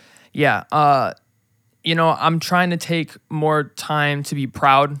 expectations. Mm-hmm. Yeah, I'm trying to take more time to be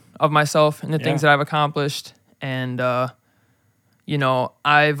proud of myself and the things Yeah. that I've accomplished. And, I've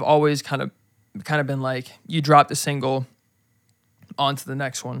always kind of been like, you drop the single onto the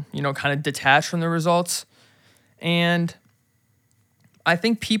next one, kind of detached from the results. And I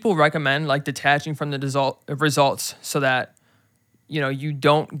think people recommend like detaching from the results so that, you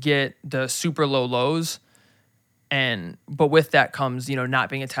don't get the super low lows. But with that comes, not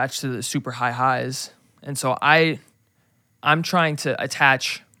being attached to the super high highs. And so I'm trying to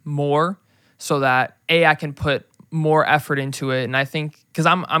attach more so that I can put more effort into it. And I think, because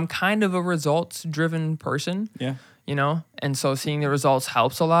I'm kind of a results driven person, Yeah. and so seeing the results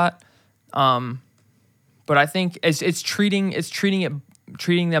helps a lot. But I think it's treating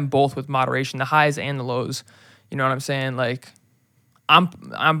them both with moderation, the highs and the lows. You know what I'm saying? Like,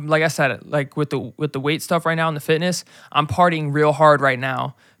 I'm like I said, like with the weight stuff right now and the fitness, I'm partying real hard right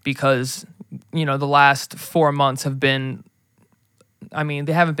now because, the last 4 months have been, I mean,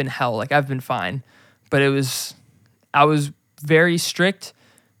 they haven't been hell. Like I've been fine, but I was very strict,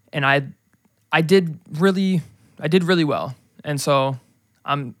 and I did really well. And so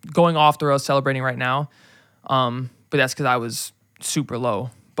I'm going off the rails celebrating right now. But that's because I was super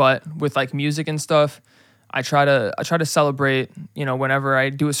low. But with like music and stuff, I try to celebrate, whenever I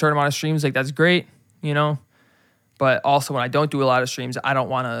do a certain amount of streams, like that's great, But also when I don't do a lot of streams, I don't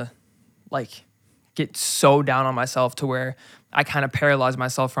want to like get so down on myself to where I kind of paralyze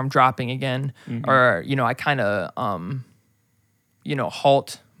myself from dropping again, or I kind of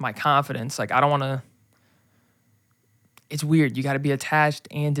halt my confidence. Like I don't want to. It's weird. You got to be attached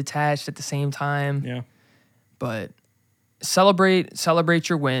and detached at the same time. Yeah. But celebrate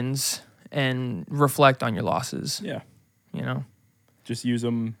your wins and reflect on your losses. Yeah. You know. Just use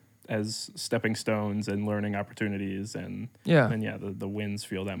them as stepping stones and learning opportunities, and Yeah. then the wins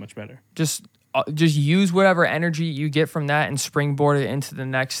feel that much better. Just use whatever energy you get from that and springboard it into the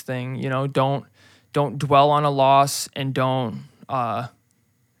next thing. You know, don't dwell on a loss, and don't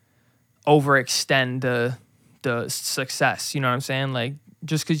overextend the success. You know what I'm saying? Like,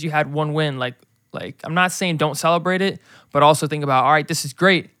 just because you had one win, like I'm not saying don't celebrate it, but also think about, all right, this is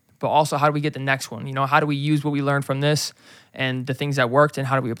great, but also how do we get the next one? You know, how do we use what we learned from this and the things that worked, and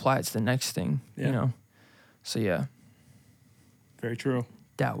how do we apply it to the next thing? Yeah. You know, so yeah, Very true.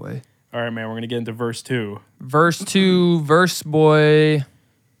 that way. All right, man, we're gonna get into verse 2. Verse 2, verse boy.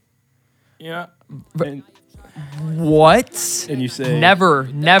 Yeah. What? And you say Never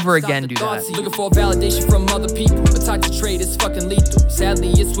again do that. Looking for validation from other people, but time to trade is fucking lethal. Sadly,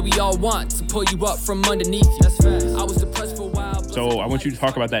 it's what we all want, to pull you up from underneath you. That's facts. I was depressed for a while. So I want you to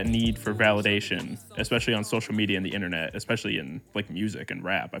talk about that need for validation, especially on social media and the internet, especially in like music and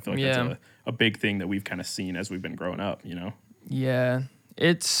rap. I feel like that's a big thing that we've kind of seen as we've been growing up, you know? Yeah,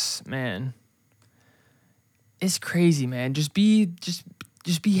 it's crazy, man. Just be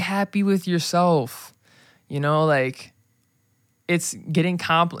happy with yourself. You know, like, it's getting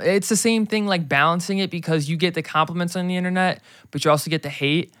it's the same thing, like balancing it, because you get the compliments on the internet, but you also get the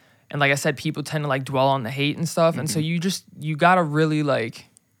hate. And like I said, people tend to like dwell on the hate and stuff. And so you gotta really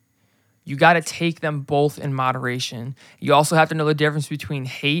you gotta take them both in moderation. You also have to know the difference between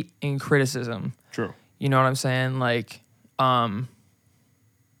hate and criticism. True. You know what I'm saying? Like,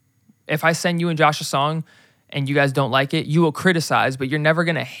 if I send you and Josh a song and you guys don't like it, you will criticize, but you're never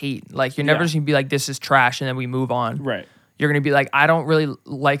gonna hate. Like, you're never just gonna be like, this is trash, and then we move on. Right. You're gonna be like, I don't really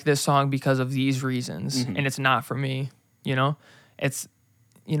like this song because of these reasons, and it's not for me. You know, it's,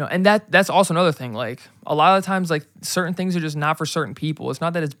 you know, and that's also another thing. Like, a lot of the times, like, certain things are just not for certain people. It's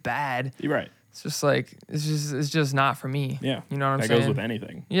not that it's bad. You're right. It's just like it's just not for me. Yeah. You know what I'm that saying? That goes with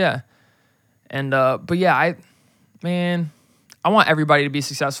anything. Yeah. And but yeah, I want everybody to be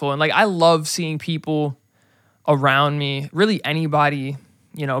successful, and like, I love seeing people around me, really anybody,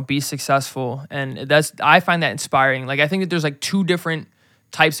 you know, be successful. And I find that inspiring. Like, I think that there's like two different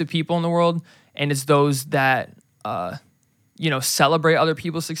types of people in the world, and it's those that you know, celebrate other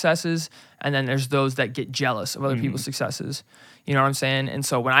people's successes, and then there's those that get jealous of other people's successes. You know what I'm saying? And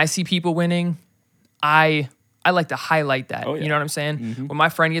so when I see people winning, I like to highlight that. Oh, yeah. You know what I'm saying? When my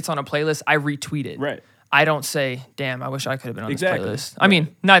friend gets on a playlist, I retweet it. Right. I don't say, damn, I wish I could have been on Exactly. this playlist. I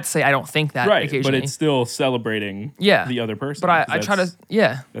mean, not to say I don't think that Right. occasionally. But it's still celebrating the other person. But I try to,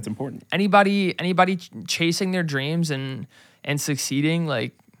 That's important. Anybody chasing their dreams and succeeding,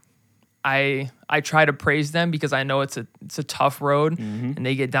 like, I try to praise them, because I know it's a tough road, and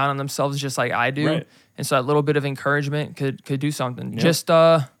they get down on themselves just like I do. Right. And so a little bit of encouragement could do something. Yep. Just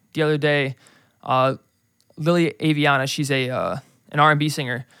the other day, Lily Aviana, she's an R&B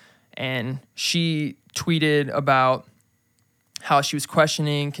singer, and she tweeted about how she was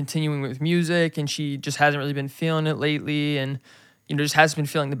questioning continuing with music, and she just hasn't really been feeling it lately, and, you know, just hasn't been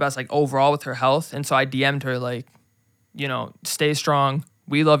feeling the best, like, overall with her health. And so I DM'd her, like, you know, stay strong.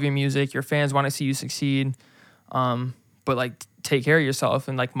 We love your music. Your fans want to see you succeed. But like, take care of yourself,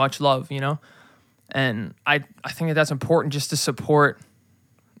 and like, much love, you know? And I think that's important, just to support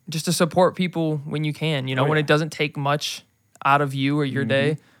people when you can, you know, when it doesn't take much out of you or your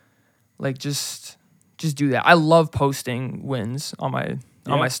day, like, just do that. I love posting wins on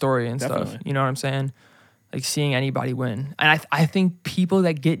my story and stuff. You know what I'm saying? Like, seeing anybody win. And I think people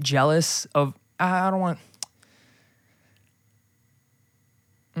that get jealous of, I don't want,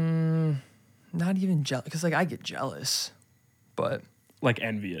 not even jealous, because like, I get jealous, but Like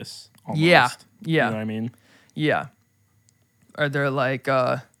envious. Almost. Yeah. You know what I mean? Yeah. Or they're like,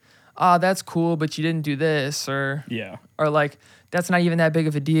 that's cool, but you didn't do this, or like, that's not even that big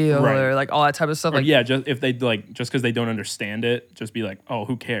of a deal, Right. or like all that type of stuff. Or like, just if they like, just because they don't understand it, just be like, oh,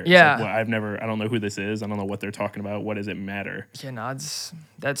 who cares? Yeah. Like, well, I don't know who this is. I don't know what they're talking about. What does it matter? Yeah, no,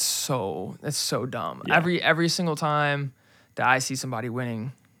 that's so dumb. Yeah. Every single time that I see somebody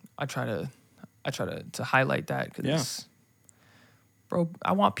winning, I try to highlight that, because, bro,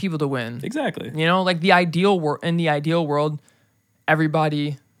 I want people to win. Exactly. You know, like, in the ideal world,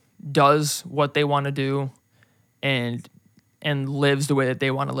 everybody does what they want to do, and lives the way that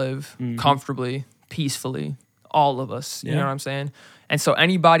they want to live, comfortably, peacefully. All of us. You know what I'm saying? And so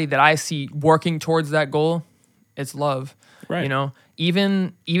anybody that I see working towards that goal, it's love. Right. You know,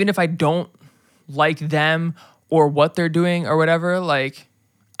 even if I don't like them or what they're doing or whatever, like,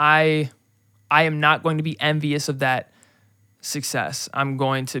 I am not going to be envious of that success. I'm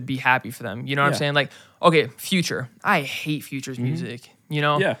going to be happy for them. You know what I'm saying? Like, okay, Future. I hate Future's music. You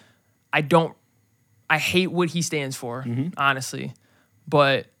know? Yeah. I hate what he stands for, honestly.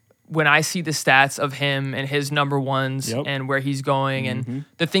 But when I see the stats of him and his number ones Yep. and where he's going and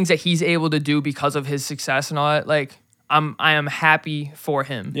the things that he's able to do because of his success and all that, like I am happy for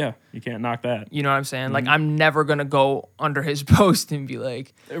him. Yeah, you can't knock that. You know what I'm saying? Like I'm never gonna go under his post and be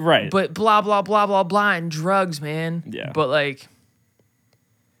like, Right. but blah blah blah blah blah and drugs, man. Yeah. But like,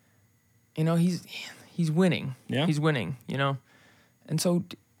 you know, he's winning. Yeah. He's winning. You know, and so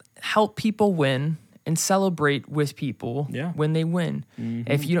help people win and celebrate with people Yeah. when they win.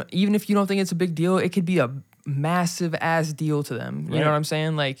 If you don't, even if you don't think it's a big deal, it could be a massive ass deal to them. You know Right. what I'm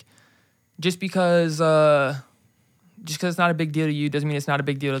saying? Like, just because it's not a big deal to you doesn't mean it's not a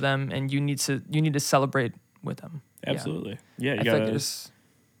big deal to them, and you need to celebrate with them. Yeah. Absolutely. Yeah, you I feel gotta. like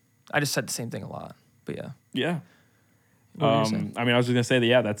I just said the same thing a lot, but yeah. Yeah. What were you saying? I mean, I was just gonna say that.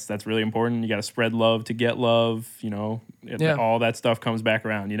 Yeah, that's really important. You got to spread love to get love. You know, Yeah. all that stuff comes back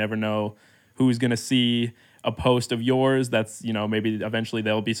around. You never know who's gonna see a post of yours. That's, you know, maybe eventually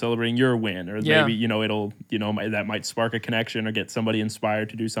they'll be celebrating your win, or Yeah. maybe, you know, it'll, you know, that might spark a connection or get somebody inspired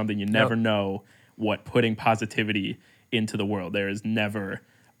to do something. You never know what putting positivity into the world. There is never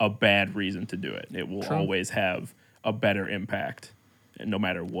a bad reason to do it. It will True. always have a better impact, no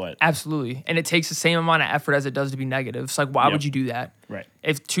matter what. Absolutely, and it takes the same amount of effort as it does to be negative. It's like, why Yep. would you do that? Right.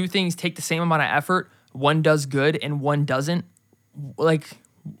 If two things take the same amount of effort, one does good and one doesn't, like,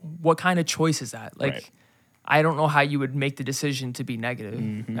 what kind of choice is that? Like, Right. I don't know how you would make the decision to be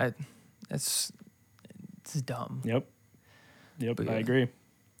negative. It's dumb. Yep. But I yeah. agree.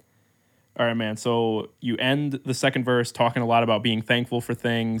 All right, man. So you end the second verse talking a lot about being thankful for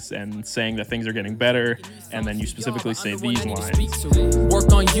things and saying that things are getting better. And then you specifically say these lines.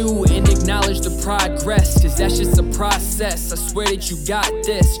 Work on you and acknowledge the progress, cause that's just a process. I swear that you got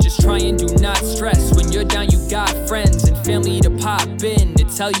this. Just try and do not stress. When you're down, you got friends and family to pop in to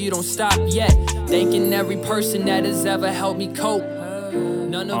tell you don't stop yet. Thanking every person that has ever helped me cope.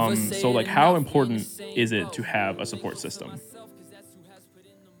 None of us say So, like, it how enough. important is it to have a support system?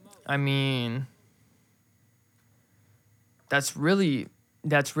 I mean, that's really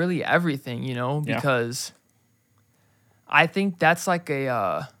everything, you know, Yeah. because I think that's like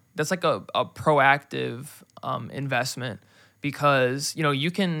a proactive investment, because, you know,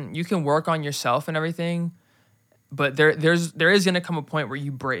 you can work on yourself and everything, but there is going to come a point where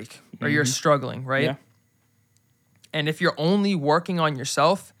you break or you're struggling, right? Yeah. And if you're only working on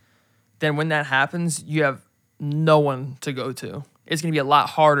yourself, then when that happens, you have no one to go to. It's going to be a lot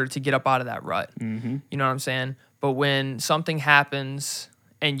harder to get up out of that rut. You know what I'm saying? But when something happens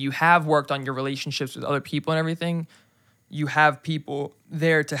and you have worked on your relationships with other people and everything, you have people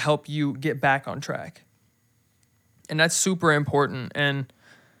there to help you get back on track. And that's super important. And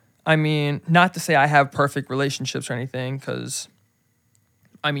I mean, not to say I have perfect relationships or anything, because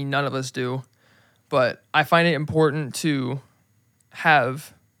I mean, none of us do. But I find it important to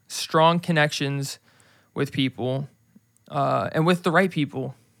have strong connections with people, and with the right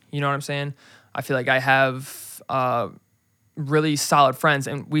people. You know what I'm saying? I feel like I have really solid friends,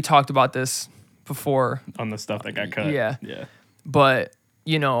 and we talked about this before. On the stuff that got cut. Yeah. Yeah. But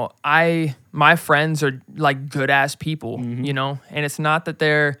you know, my friends are like good ass people, you know, and it's not that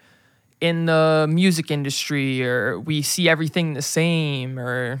they're in the music industry or we see everything the same,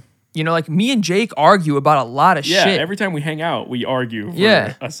 or, you know, like me and Jake argue about a lot of Yeah. shit. Every time we hang out, we argue for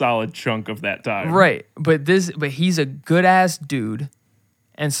Yeah. a solid chunk of that time. Right. But he's a good ass dude.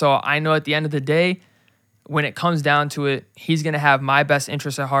 And so I know at the end of the day, when it comes down to it, he's going to have my best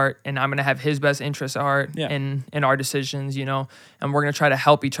interest at heart, and I'm going to have his best interest at heart Yeah. in our decisions, you know, and we're going to try to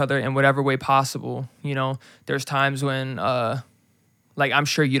help each other in whatever way possible. You know, there's times when, like, I'm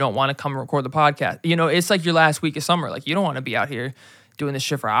sure you don't want to come record the podcast. You know, it's like your last week of summer. Like, you don't want to be out here doing this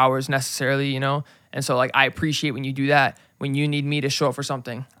shit for hours necessarily, you know? And so, like, I appreciate when you do that. When you need me to show up for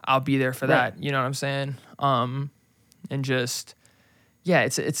something, I'll be there for Right. that. You know what I'm saying? And just, yeah,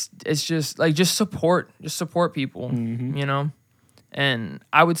 it's just like, just support people, you know? And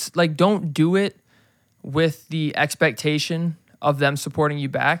I would like, don't do it with the expectation of them supporting you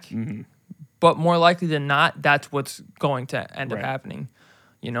back, but more likely than not, that's what's going to end up Right. happening,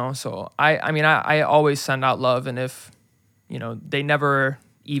 you know? So I mean, I always send out love, and if, you know, they never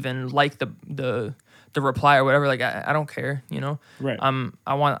even like the reply or whatever, like, I don't care, you know? Right.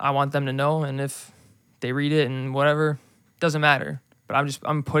 I want them to know, and if they read it and whatever, doesn't matter. But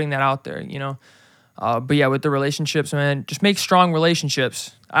I'm putting that out there, you know? But yeah, with the relationships, man, just make strong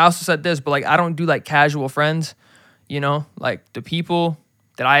relationships. I also said this, but like, I don't do like casual friends, you know? Like, the people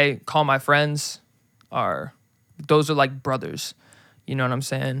that I call my friends those are like brothers. You know what I'm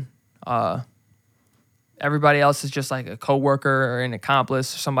saying? Everybody else is just like a coworker or an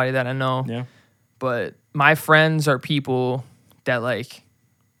accomplice or somebody that I know. Yeah. But my friends are people that, like,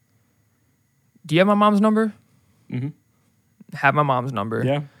 Do you have my mom's number? Mm-hmm. Have my mom's number.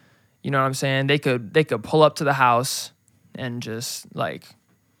 Yeah. You know what I'm saying? They could pull up to the house and just like,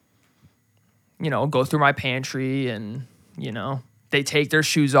 you know, go through my pantry and, you know, they take their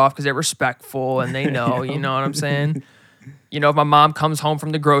shoes off because they're respectful and they know, you know what I'm saying? You know, if my mom comes home from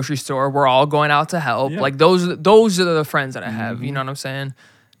the grocery store, we're all going out to help. Yeah. Like those are the friends that I have. You know what I'm saying?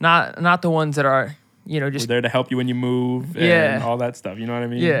 Not the ones that are, you know, just We're there to help you when you move Yeah. and all that stuff. You know what I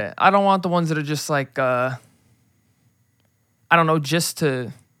mean? yeah. I don't want the ones that are just like, I don't know, just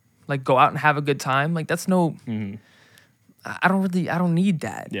to like go out and have a good time. Like that's no. I don't need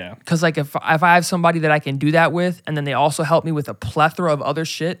that. Yeah. Because like if I have somebody that I can do that with, and then they also help me with a plethora of other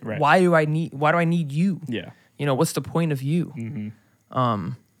shit, Right. why do I need you? Yeah. You know, what's the point of you?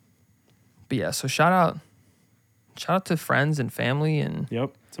 But yeah, so shout out to friends and family and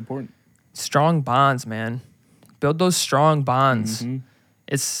Yep. It's important. strong bonds, man. Build those strong bonds.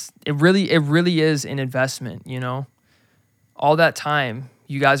 It really is an investment, you know. All that time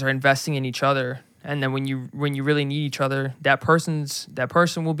you guys are investing in each other, and then when you really need each other, that person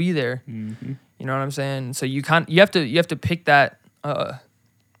will be there. You know what I'm saying? So you have to pick that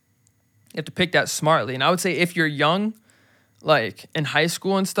smartly. And I would say if you're young, like in high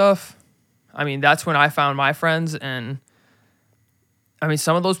school and stuff, I mean, that's when I found my friends, and I mean,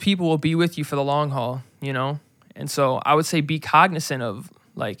 some of those people will be with you for the long haul, you know? And so I would say be cognizant of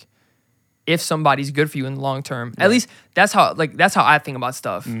like if somebody's good for you in the long term. At least that's how I think about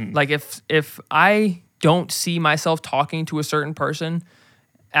stuff. Like if I don't see myself talking to a certain person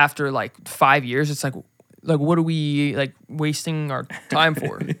after like 5 years, it's like what are we like wasting our time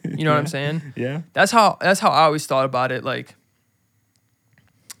for? You know what I'm saying? Yeah. That's how I always thought about it. Like,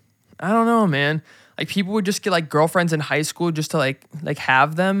 I don't know, man. Like people would just get like girlfriends in high school just to like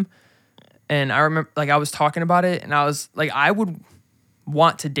have them. And I remember like I was talking about it, and I was like, I would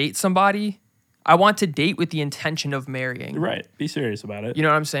want to date somebody. I want to date with the intention of marrying. Right. Be serious about it. You know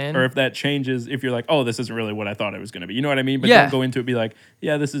what I'm saying? Or if that changes, if you're like, oh, this isn't really what I thought it was going to be. You know what I mean? But Yeah. don't go into it be like,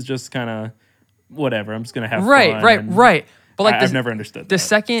 yeah, this is just kind of whatever. I'm just going to have fun. Right. But like I've never understood the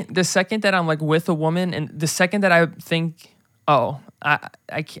that. the second that I'm like with a woman, and the second that I think, oh,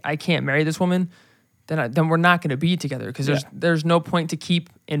 I can't marry this woman, then we're not going to be together, because there's no point to keep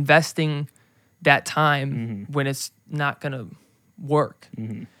investing that time when it's not going to work.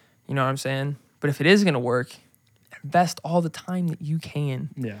 You know what I'm saying? But if it is going to work, invest all the time that you can.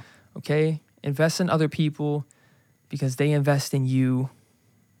 Yeah. Okay? Invest in other people because they invest in you.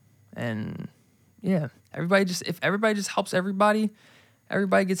 And yeah, if everybody just helps everybody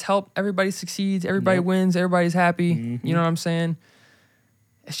gets help, everybody succeeds, everybody wins, everybody's happy. You know what I'm saying?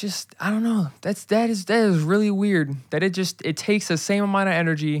 It's just, I don't know. That is really weird that it takes the same amount of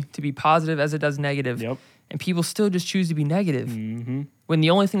energy to be positive as it does negative. Yep. And people still just choose to be negative. When the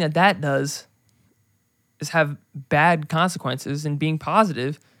only thing that does is have bad consequences, and being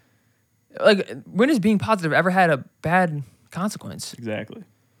positive, like, when has being positive ever had a bad consequence? Exactly.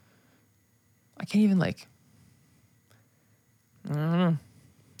 I can't even like, I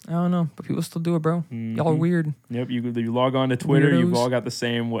don't know, but people still do it, bro. Y'all are weird. Yep. You log on to Twitter. You've Weirdos. all got the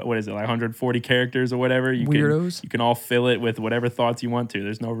same, what is it, like 140 characters or whatever. Weirdos. You can all fill it with whatever thoughts you want to.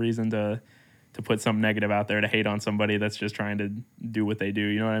 There's no reason to put something negative out there to hate on somebody that's just trying to do what they do.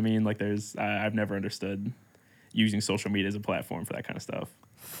 You know what I mean? Like I've never understood using social media as a platform for that kind of stuff.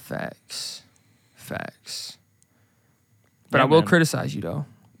 Facts. But Yeah, I will man. criticize you though.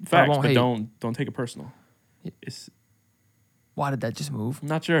 Facts, won't but hate. don't take it personal. Why did that just move? I'm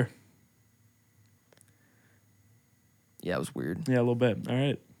not sure. Yeah, it was weird. Yeah, a little bit. All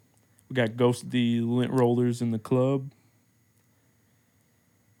right. We got ghosty lint rollers in the club.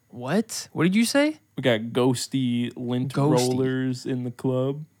 What? What did you say? We got ghosty lint Ghosty. rollers in the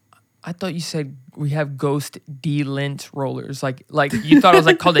club. I thought you said we have ghost de-lint rollers. Like you thought it was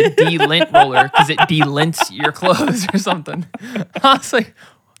like called a de-lint roller because it de-lints your clothes or something. I was like,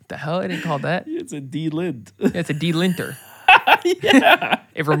 what the hell? I didn't call that. It's a de-lint. Yeah, it's a de-linter. Yeah.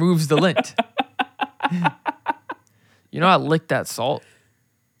 It removes the lint. You know, I licked that salt.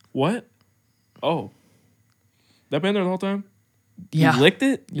 What? Oh. That been there the whole time? Yeah. You licked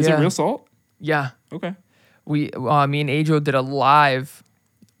it? Is it Yeah. real salt? Yeah. Okay. Me and Ajo did a live.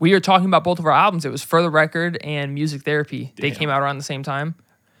 We were talking about both of our albums. It was For the Record and Music Therapy. They Damn. came out around the same time.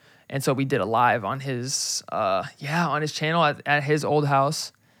 And so we did a live on his on his channel at his old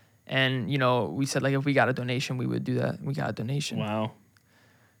house. And, you know, we said, like, if we got a donation, we would do that. We got a donation. Wow.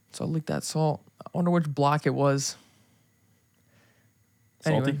 So I licked that salt. I wonder which block it was.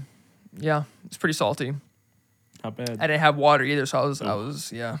 Salty? Anyway, yeah, it's pretty salty. Not bad. I didn't have water either, so I was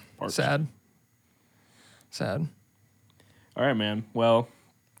Parched. sad. Sad. All right, man. Well,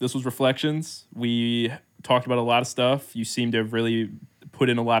 this was Reflections. We talked about a lot of stuff. You seem to have really put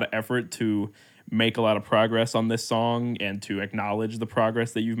in a lot of effort to make a lot of progress on this song and to acknowledge the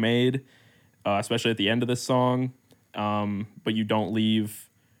progress that you've made, especially at the end of this song. But you don't leave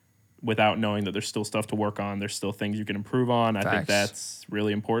without knowing that there's still stuff to work on. There's still things you can improve on. I think that's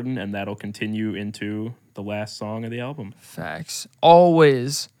really important, and that'll continue into the last song of the album. Facts.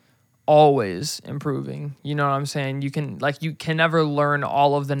 Always improving. You know what I'm saying? You can never learn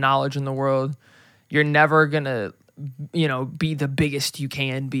all of the knowledge in the world. You're never gonna, be the biggest you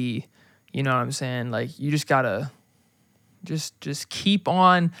can be. You know what I'm saying? Like, you just gotta just keep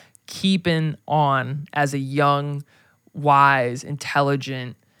on keeping on as a young, wise,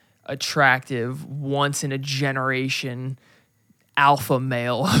 intelligent, attractive, once in a generation alpha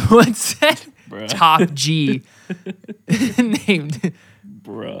male. What's that? Bruh. Top G named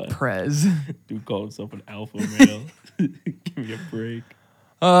Bruh. Prez. Dude called himself an alpha male. Give me a break.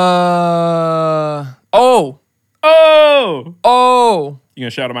 Oh! You gonna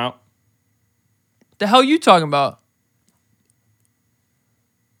shout him out? The hell you talking about?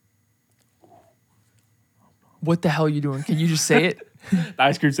 What the hell you doing? Can you just say it? The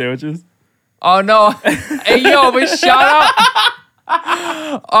ice cream sandwiches. Oh no! Hey yo, but shout out!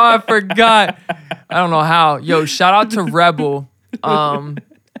 Oh, I forgot. I don't know how. Yo, shout out to Rebel.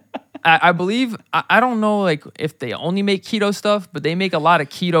 I believe I don't know like if they only make keto stuff, but they make a lot of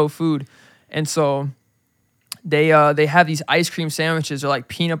keto food, and so they have these ice cream sandwiches. They're like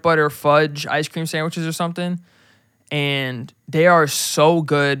peanut butter fudge ice cream sandwiches or something, and they are so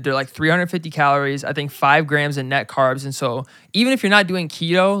good. They're like 350 calories, I think 5 grams in net carbs, and so even if you're not doing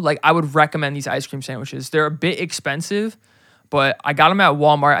keto, like I would recommend these ice cream sandwiches. They're a bit expensive, but I got them at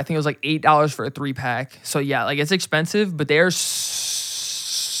Walmart. I think it was like $8 for a 3-pack. So yeah, like it's expensive, but they're so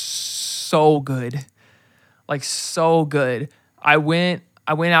good. Like so good. I went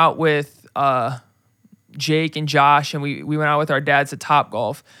out with Jake and Josh, and we went out with our dads to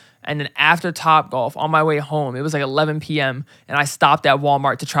Topgolf. And then after Topgolf, on my way home, it was like 11 p.m. and I stopped at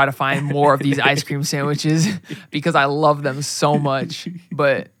Walmart to try to find more of these ice cream sandwiches because I love them so much.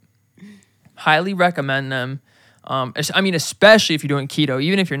 But highly recommend them. I mean, especially if you're doing keto.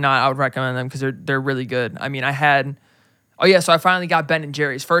 Even if you're not, I would recommend them because they're really good. I mean, so I finally got Ben &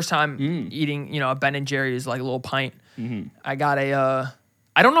 Jerry's. First time eating, a Ben & Jerry's, like a little pint. Mm-hmm. I got I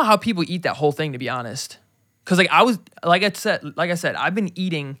don't know how people eat that whole thing, to be honest. Because like I said, I've been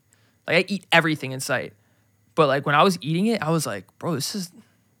eating, like I eat everything in sight. But like when I was eating it, I was like, bro, this is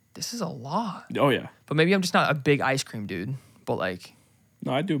a lot. Oh yeah. But maybe I'm just not a big ice cream dude. But like,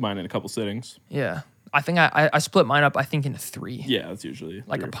 no, I do mine in a couple sittings. Yeah. I think I split mine up, I think, into 3. Yeah, that's usually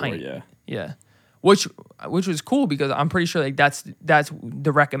like a pint. 4, yeah. Yeah. Which was cool because I'm pretty sure like that's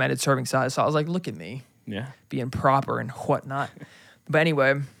the recommended serving size. So I was like, look at me. Yeah. Being proper and whatnot. But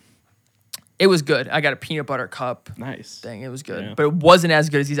anyway, it was good. I got a peanut butter cup. Nice. Thing. It was good. Yeah. But it wasn't as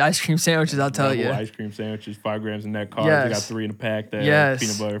good as these ice cream sandwiches, I'll tell you. Ice cream sandwiches, 5 grams in net carbs. Yes. They got 3 in a pack there. Yes.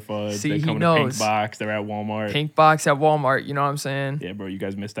 Peanut butter fudge. See, they come in a pink box. They're at Walmart. Pink box at Walmart. You know what I'm saying? Yeah, bro. You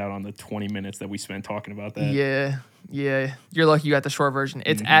guys missed out on the 20 minutes that we spent talking about that. Yeah. Yeah. You're lucky you got the short version.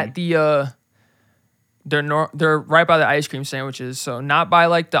 It's at the they're right by the ice cream sandwiches. So not by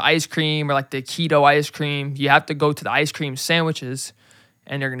like the ice cream or like the keto ice cream. You have to go to the ice cream sandwiches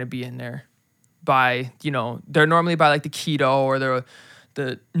and they're going to be in there by, they're normally by like the keto or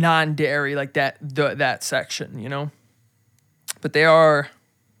the non-dairy, like that section, But they are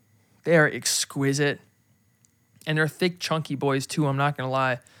exquisite. And they're thick, chunky boys too, I'm not going to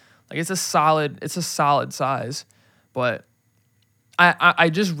lie. Like it's a solid size. But I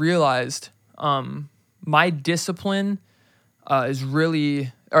just realized my discipline is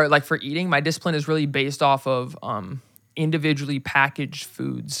really, or like for eating, my discipline is really based off of individually packaged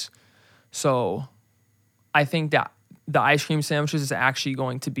foods. So I think that the ice cream sandwiches is actually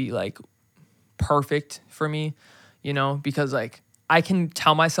going to be like perfect for me, because like I can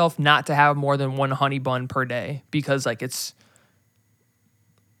tell myself not to have more than 1 honey bun per day because like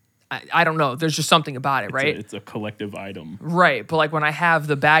I don't know. There's just something about it, right? It's a collective item. Right. But like when I have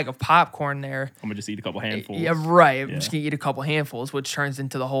the bag of popcorn there. I'm going to just eat a couple handfuls. Yeah, right. I'm just going to eat a couple handfuls, which turns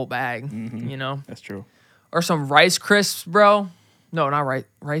into the whole bag, That's true. Or some Rice Crisps, bro. No, not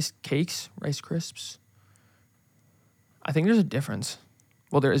rice cakes, Rice Crisps. I think there's a difference.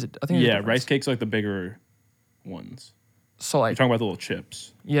 Well, there is. I think. Yeah, rice cakes are like the bigger ones. So like. You're talking about the little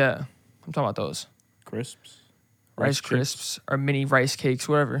chips. Yeah, I'm talking about those. Crisps. Rice Crisps or mini rice cakes,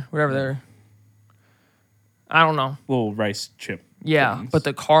 whatever they're. I don't know. Little rice chip. Yeah, things. but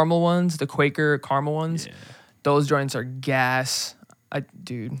the caramel ones, the Quaker caramel ones, Yeah. those joints are gas.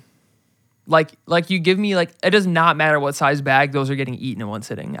 Dude. Like you give me like, it does not matter what size bag, those are getting eaten in one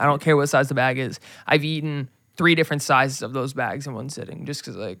sitting. I don't care what size the bag is. I've eaten 3 different sizes of those bags in one sitting just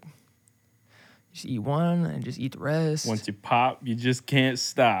because like, just eat one and just eat the rest. Once you pop, you just can't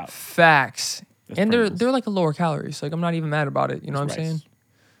stop. Facts. That's and Pringles. they're like a lower calories. Like I'm not even mad about it. You know what I'm It's rice. saying?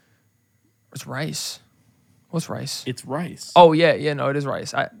 It's rice. What's rice? It's rice. Oh yeah, no, it is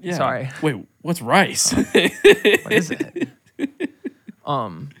rice. Yeah. Sorry. Wait, what's rice? What is it?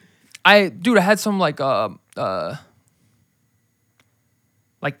 I had some like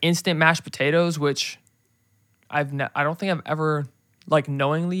instant mashed potatoes, which I don't think I've ever like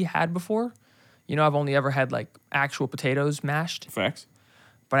knowingly had before. You know, I've only ever had like actual potatoes mashed. Facts.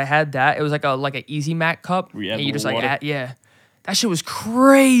 But I had that. It was like an Easy Mac cup. Where you add and you the just like water? add, yeah. That shit was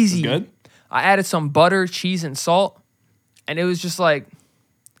crazy. Good? I added some butter, cheese, and salt, and it was just like,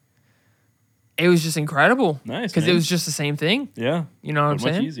 it was just incredible. Nice, Because it man. was just the same thing. Yeah. You know what I'm But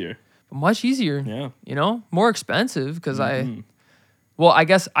much saying? easier. But much easier. Yeah. You know, more expensive because Mhm. I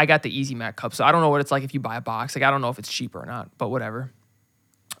guess I got the Easy Mac cup, so I don't know what it's like if you buy a box. Like I don't know if it's cheaper or not, but whatever.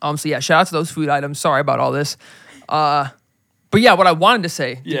 So yeah, shout out to those food items. Sorry about all this. But yeah, what I wanted to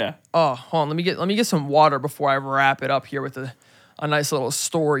say. Yeah. Oh, hold on. Let me get some water before I wrap it up here with a nice little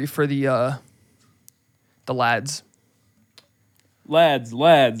story for the lads. Lads.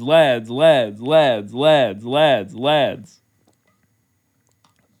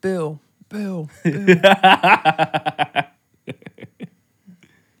 Bill.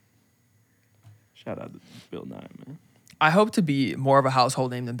 Shout out to Bill Nye, man. I hope to be more of a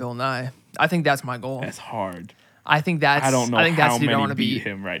household name than Bill Nye. I think that's my goal. That's hard. I think that's. I don't know I think that's how the dude I many want to beat be.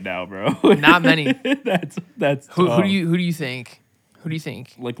 him right now, bro. Not many. That's Who tough. do you think? Who do you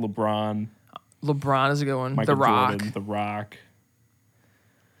think? Like LeBron, LeBron is a good one. Michael The Rock. Jordan, The Rock.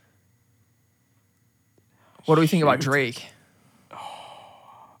 What do we think about Shoot. Drake?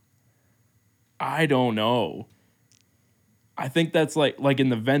 I don't know. I think that's like in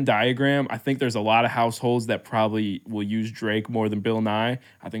the Venn diagram, I think there's a lot of households that probably will use Drake more than Bill Nye.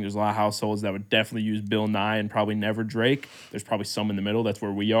 I think there's a lot of households that would definitely use Bill Nye and probably never Drake. There's probably some in the middle. That's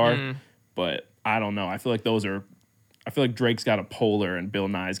where we are. But I don't know. I feel like Drake's got a polar and Bill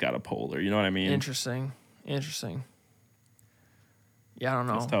Nye's got a polar. You know what I mean? Interesting. Yeah, I don't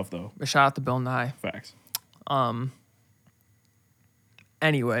know. That's tough though. But shout out to Bill Nye. Facts.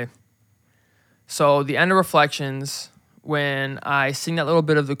 Anyway, so the end of Reflections, when I sing that little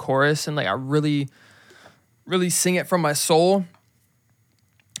bit of the chorus and like I really, really sing it from my soul,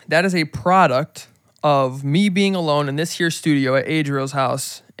 that is a product of me being alone in this here studio at Adriel's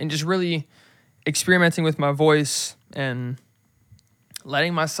house and just really experimenting with my voice and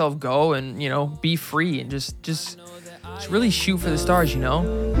letting myself go and, you know, be free and just really shoot for the stars, you know?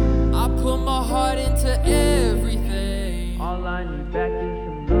 I put my heart into everything. All I need back is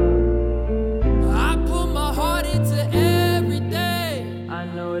some love. I put my heart into everything. I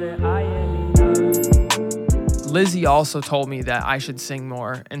know that I am enough. Lizzie also told me that I should sing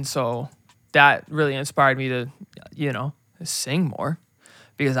more, and so that really inspired me to, you know, sing more.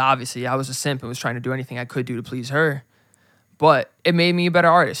 Because obviously I was a simp and was trying to do anything I could do to please her. But it made me a better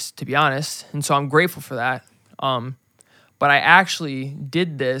artist, to be honest. And so I'm grateful for that. But I actually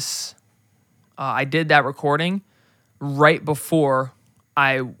did this. I did that recording right before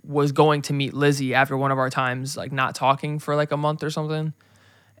I was going to meet Lizzie after one of our times, like not talking for like a month or something.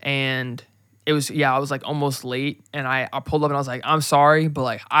 And it was, I was like almost late. And I pulled up and I was like, I'm sorry. But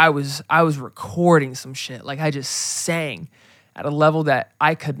like I was recording some shit. Like I just sang at a level that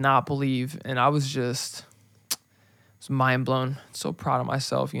I could not believe. And I was mind blown. So proud of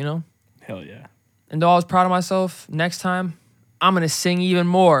myself, you know? Hell yeah. And though I was proud of myself, next time I'm gonna sing even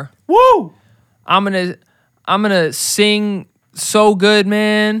more. Woo! I'm gonna sing so good,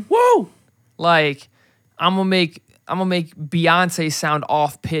 man. Woo! Like I'm gonna make Beyonce sound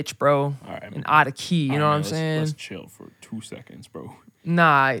off pitch, bro. All right, and man. out of key. You know what I'm Let's saying? chill for 2 seconds, bro.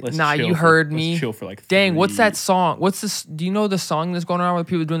 Nah. chill You for- heard let's me. chill for like Dang, what's 3. that song? What's this? Do you know the song that's going around with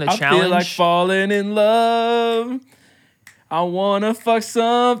people doing the I challenge? feel like falling in love. I wanna fuck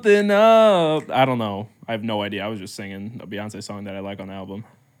something up. I don't know. I have no idea. I was just singing a Beyonce song that I like on the album.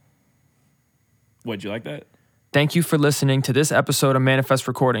 Would you like that? Thank you for listening to this episode of Manifest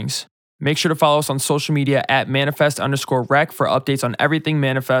Recordings. Make sure to follow us on social media at manifest_rec for updates on everything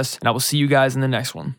Manifest, and I will see you guys in the next one.